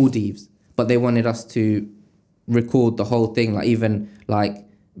the Maldives, but they wanted us to record the whole thing, like even like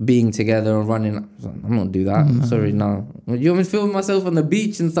being together and running. I'm not do that. Sorry, no. You want me to film myself on the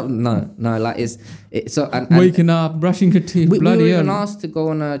beach and stuff? No, like it's so. And waking up, brushing your teeth. We were even asked to go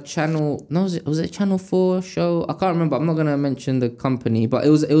on a channel. No, was it Channel 4 show? I can't remember. I'm not gonna mention the company, but it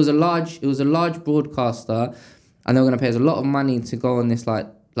was a large broadcaster, and they were gonna pay us a lot of money to go on this like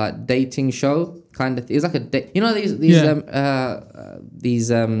dating show kind of thing. It was like a date. You know these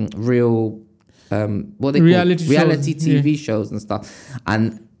real. What they reality TV shows and stuff,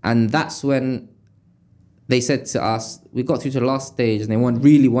 and that's when they said to us, we got through to the last stage, and they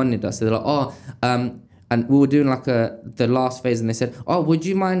really wanted us. So they're like, and we were doing like the last phase, and they said, would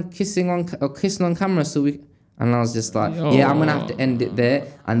you mind kissing on camera? So we, and I was just like, I'm gonna have to end it there.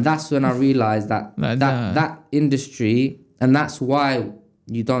 And that's when I realized that industry, and that's why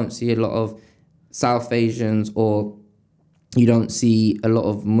you don't see a lot of South Asians, or you don't see a lot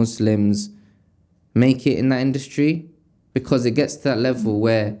of Muslims make it in that industry, because it gets to that level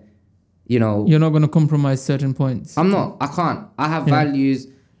where, you know, you're not going to compromise certain points. I can't. I have values,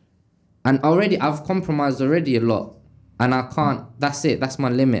 and I've compromised already a lot, and I can't. That's it. That's my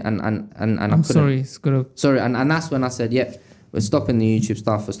limit, and I'm sorry. It's sorry, and that's when I said, we're stopping the YouTube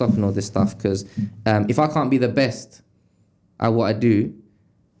stuff. We're stopping all this stuff, because if I can't be the best at what I do,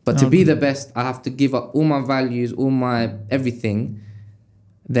 but to be the best, I have to give up all my values, all my everything,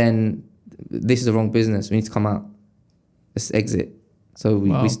 then this is the wrong business. We need to come out. Let's exit. So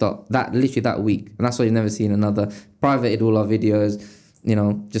we stopped literally that week. And that's why you've never seen another. Privated all our videos, you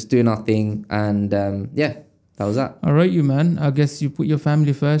know, just doing our thing. And that was that. All right, you man. I guess you put your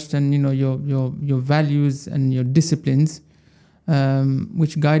family first, and, you know, your values and your disciplines,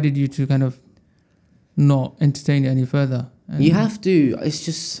 which guided you to kind of not entertain it any further. And you have to. It's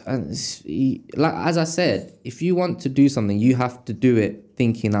just, like as I said, if you want to do something, you have to do it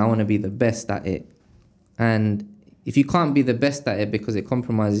thinking, I want to be the best at it. And if you can't be the best at it because it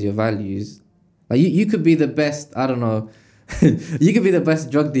compromises your values, like you could be the best, I don't know, you could be the best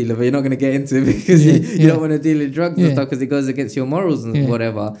drug dealer, but you're not going to get into it because you don't want to deal in drugs and stuff, because it goes against your morals and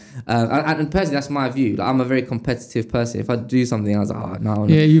whatever. And personally, that's my view. Like, I'm a very competitive person. If I do something, I was like, no.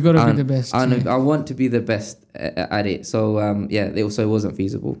 You got to be the best. I want to be the best at it. So, it wasn't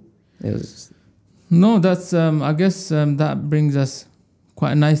feasible. It was just... No, that's, I guess that brings us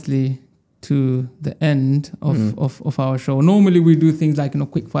quite nicely to the end of our show. Normally we do things like, you know,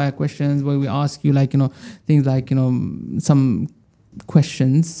 quick fire questions where we ask you, like, you know, things like, you know, some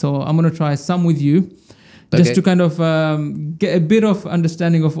questions. So I'm going to try some with you, just to kind of get a bit of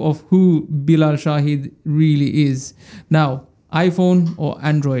understanding of who Bilal Shahid really is. Now, iPhone or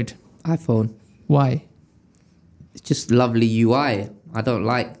Android? iPhone. Why? It's just lovely UI. I don't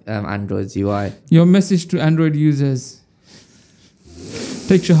like Android's UI. Your message to Android users: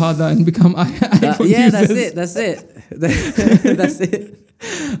 take Shahada and become iPhone users. That's it. That's it.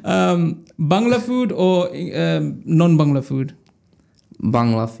 Bangla food or non-Bangla food?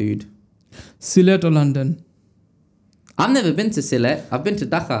 Bangla food. Sylhet or London? I've never been to Sylhet. I've been to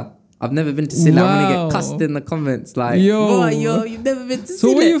Dhaka. I've never been to Sylhet. Wow. I'm going to get cussed in the comments. Like, you've never been to Sylhet.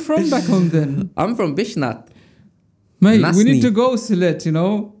 So where are you from back home then? I'm from Bishnat. Mate, Nasni. We need to go Sylhet, you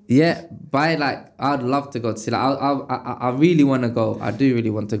know? Yeah, I'd love to go to Sylhet. I really want to go. I do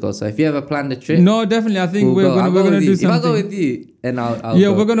really want to go. So if you ever plan the trip... No, definitely. I think we're going to do something. If I go with you, then I'll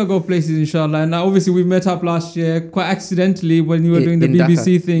go. We're going to go places, inshallah. And obviously, we met up last year quite accidentally when you were doing the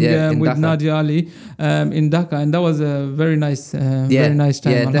BBC Dhaka thing with Dhaka. Nadia Ali in Dhaka. And that was a very nice time. Yeah,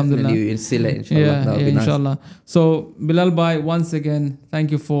 alhamdulillah. definitely in Sylhet, inshallah. That would be nice. Inshallah. So, Bilal Bhai, once again,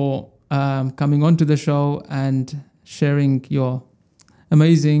 thank you for coming on to the show and sharing your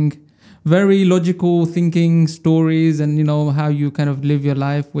amazing, very logical thinking stories, and, you know, how you kind of live your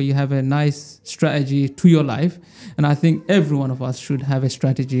life, where you have a nice strategy to your life. And I think every one of us should have a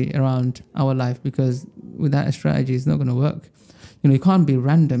strategy around our life, because without a strategy, it's not going to work. You know, you can't be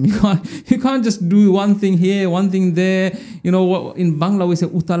random. You can't just do one thing here, one thing there. You know, what in Bangla we say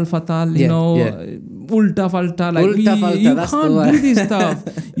utal fatal. ulta falta. Like Ulta falta, you that's the can't word. do this stuff.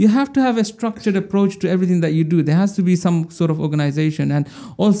 You have to have a structured approach to everything that you do. There has to be some sort of organization. And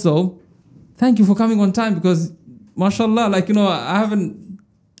also, thank you for coming on time, because mashallah, like, you know, I haven't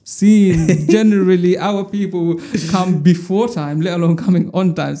seen generally our people come before time, let alone coming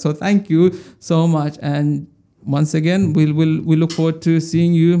on time. So thank you so much. And once again, we look forward to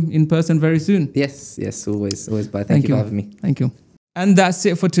seeing you in person very soon. Yes, always. Bye. Thank you for having me. Thank you. And that's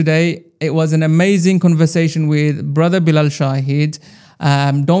it for today. It was an amazing conversation with brother Bilal Shahid.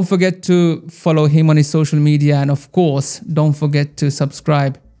 Don't forget to follow him on his social media. And of course, don't forget to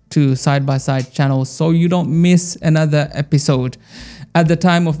subscribe to Side by Side channel so you don't miss another episode. At the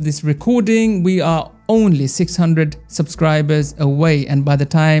time of this recording, we are only 600 subscribers away. And by the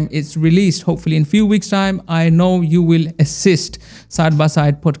time it's released, hopefully in a few weeks' time, I know you will assist Side by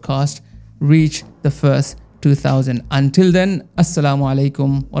Side podcast reach the first 2000. Until then, Assalamu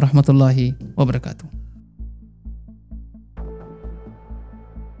alaikum wa rahmatullahi wa barakatuh.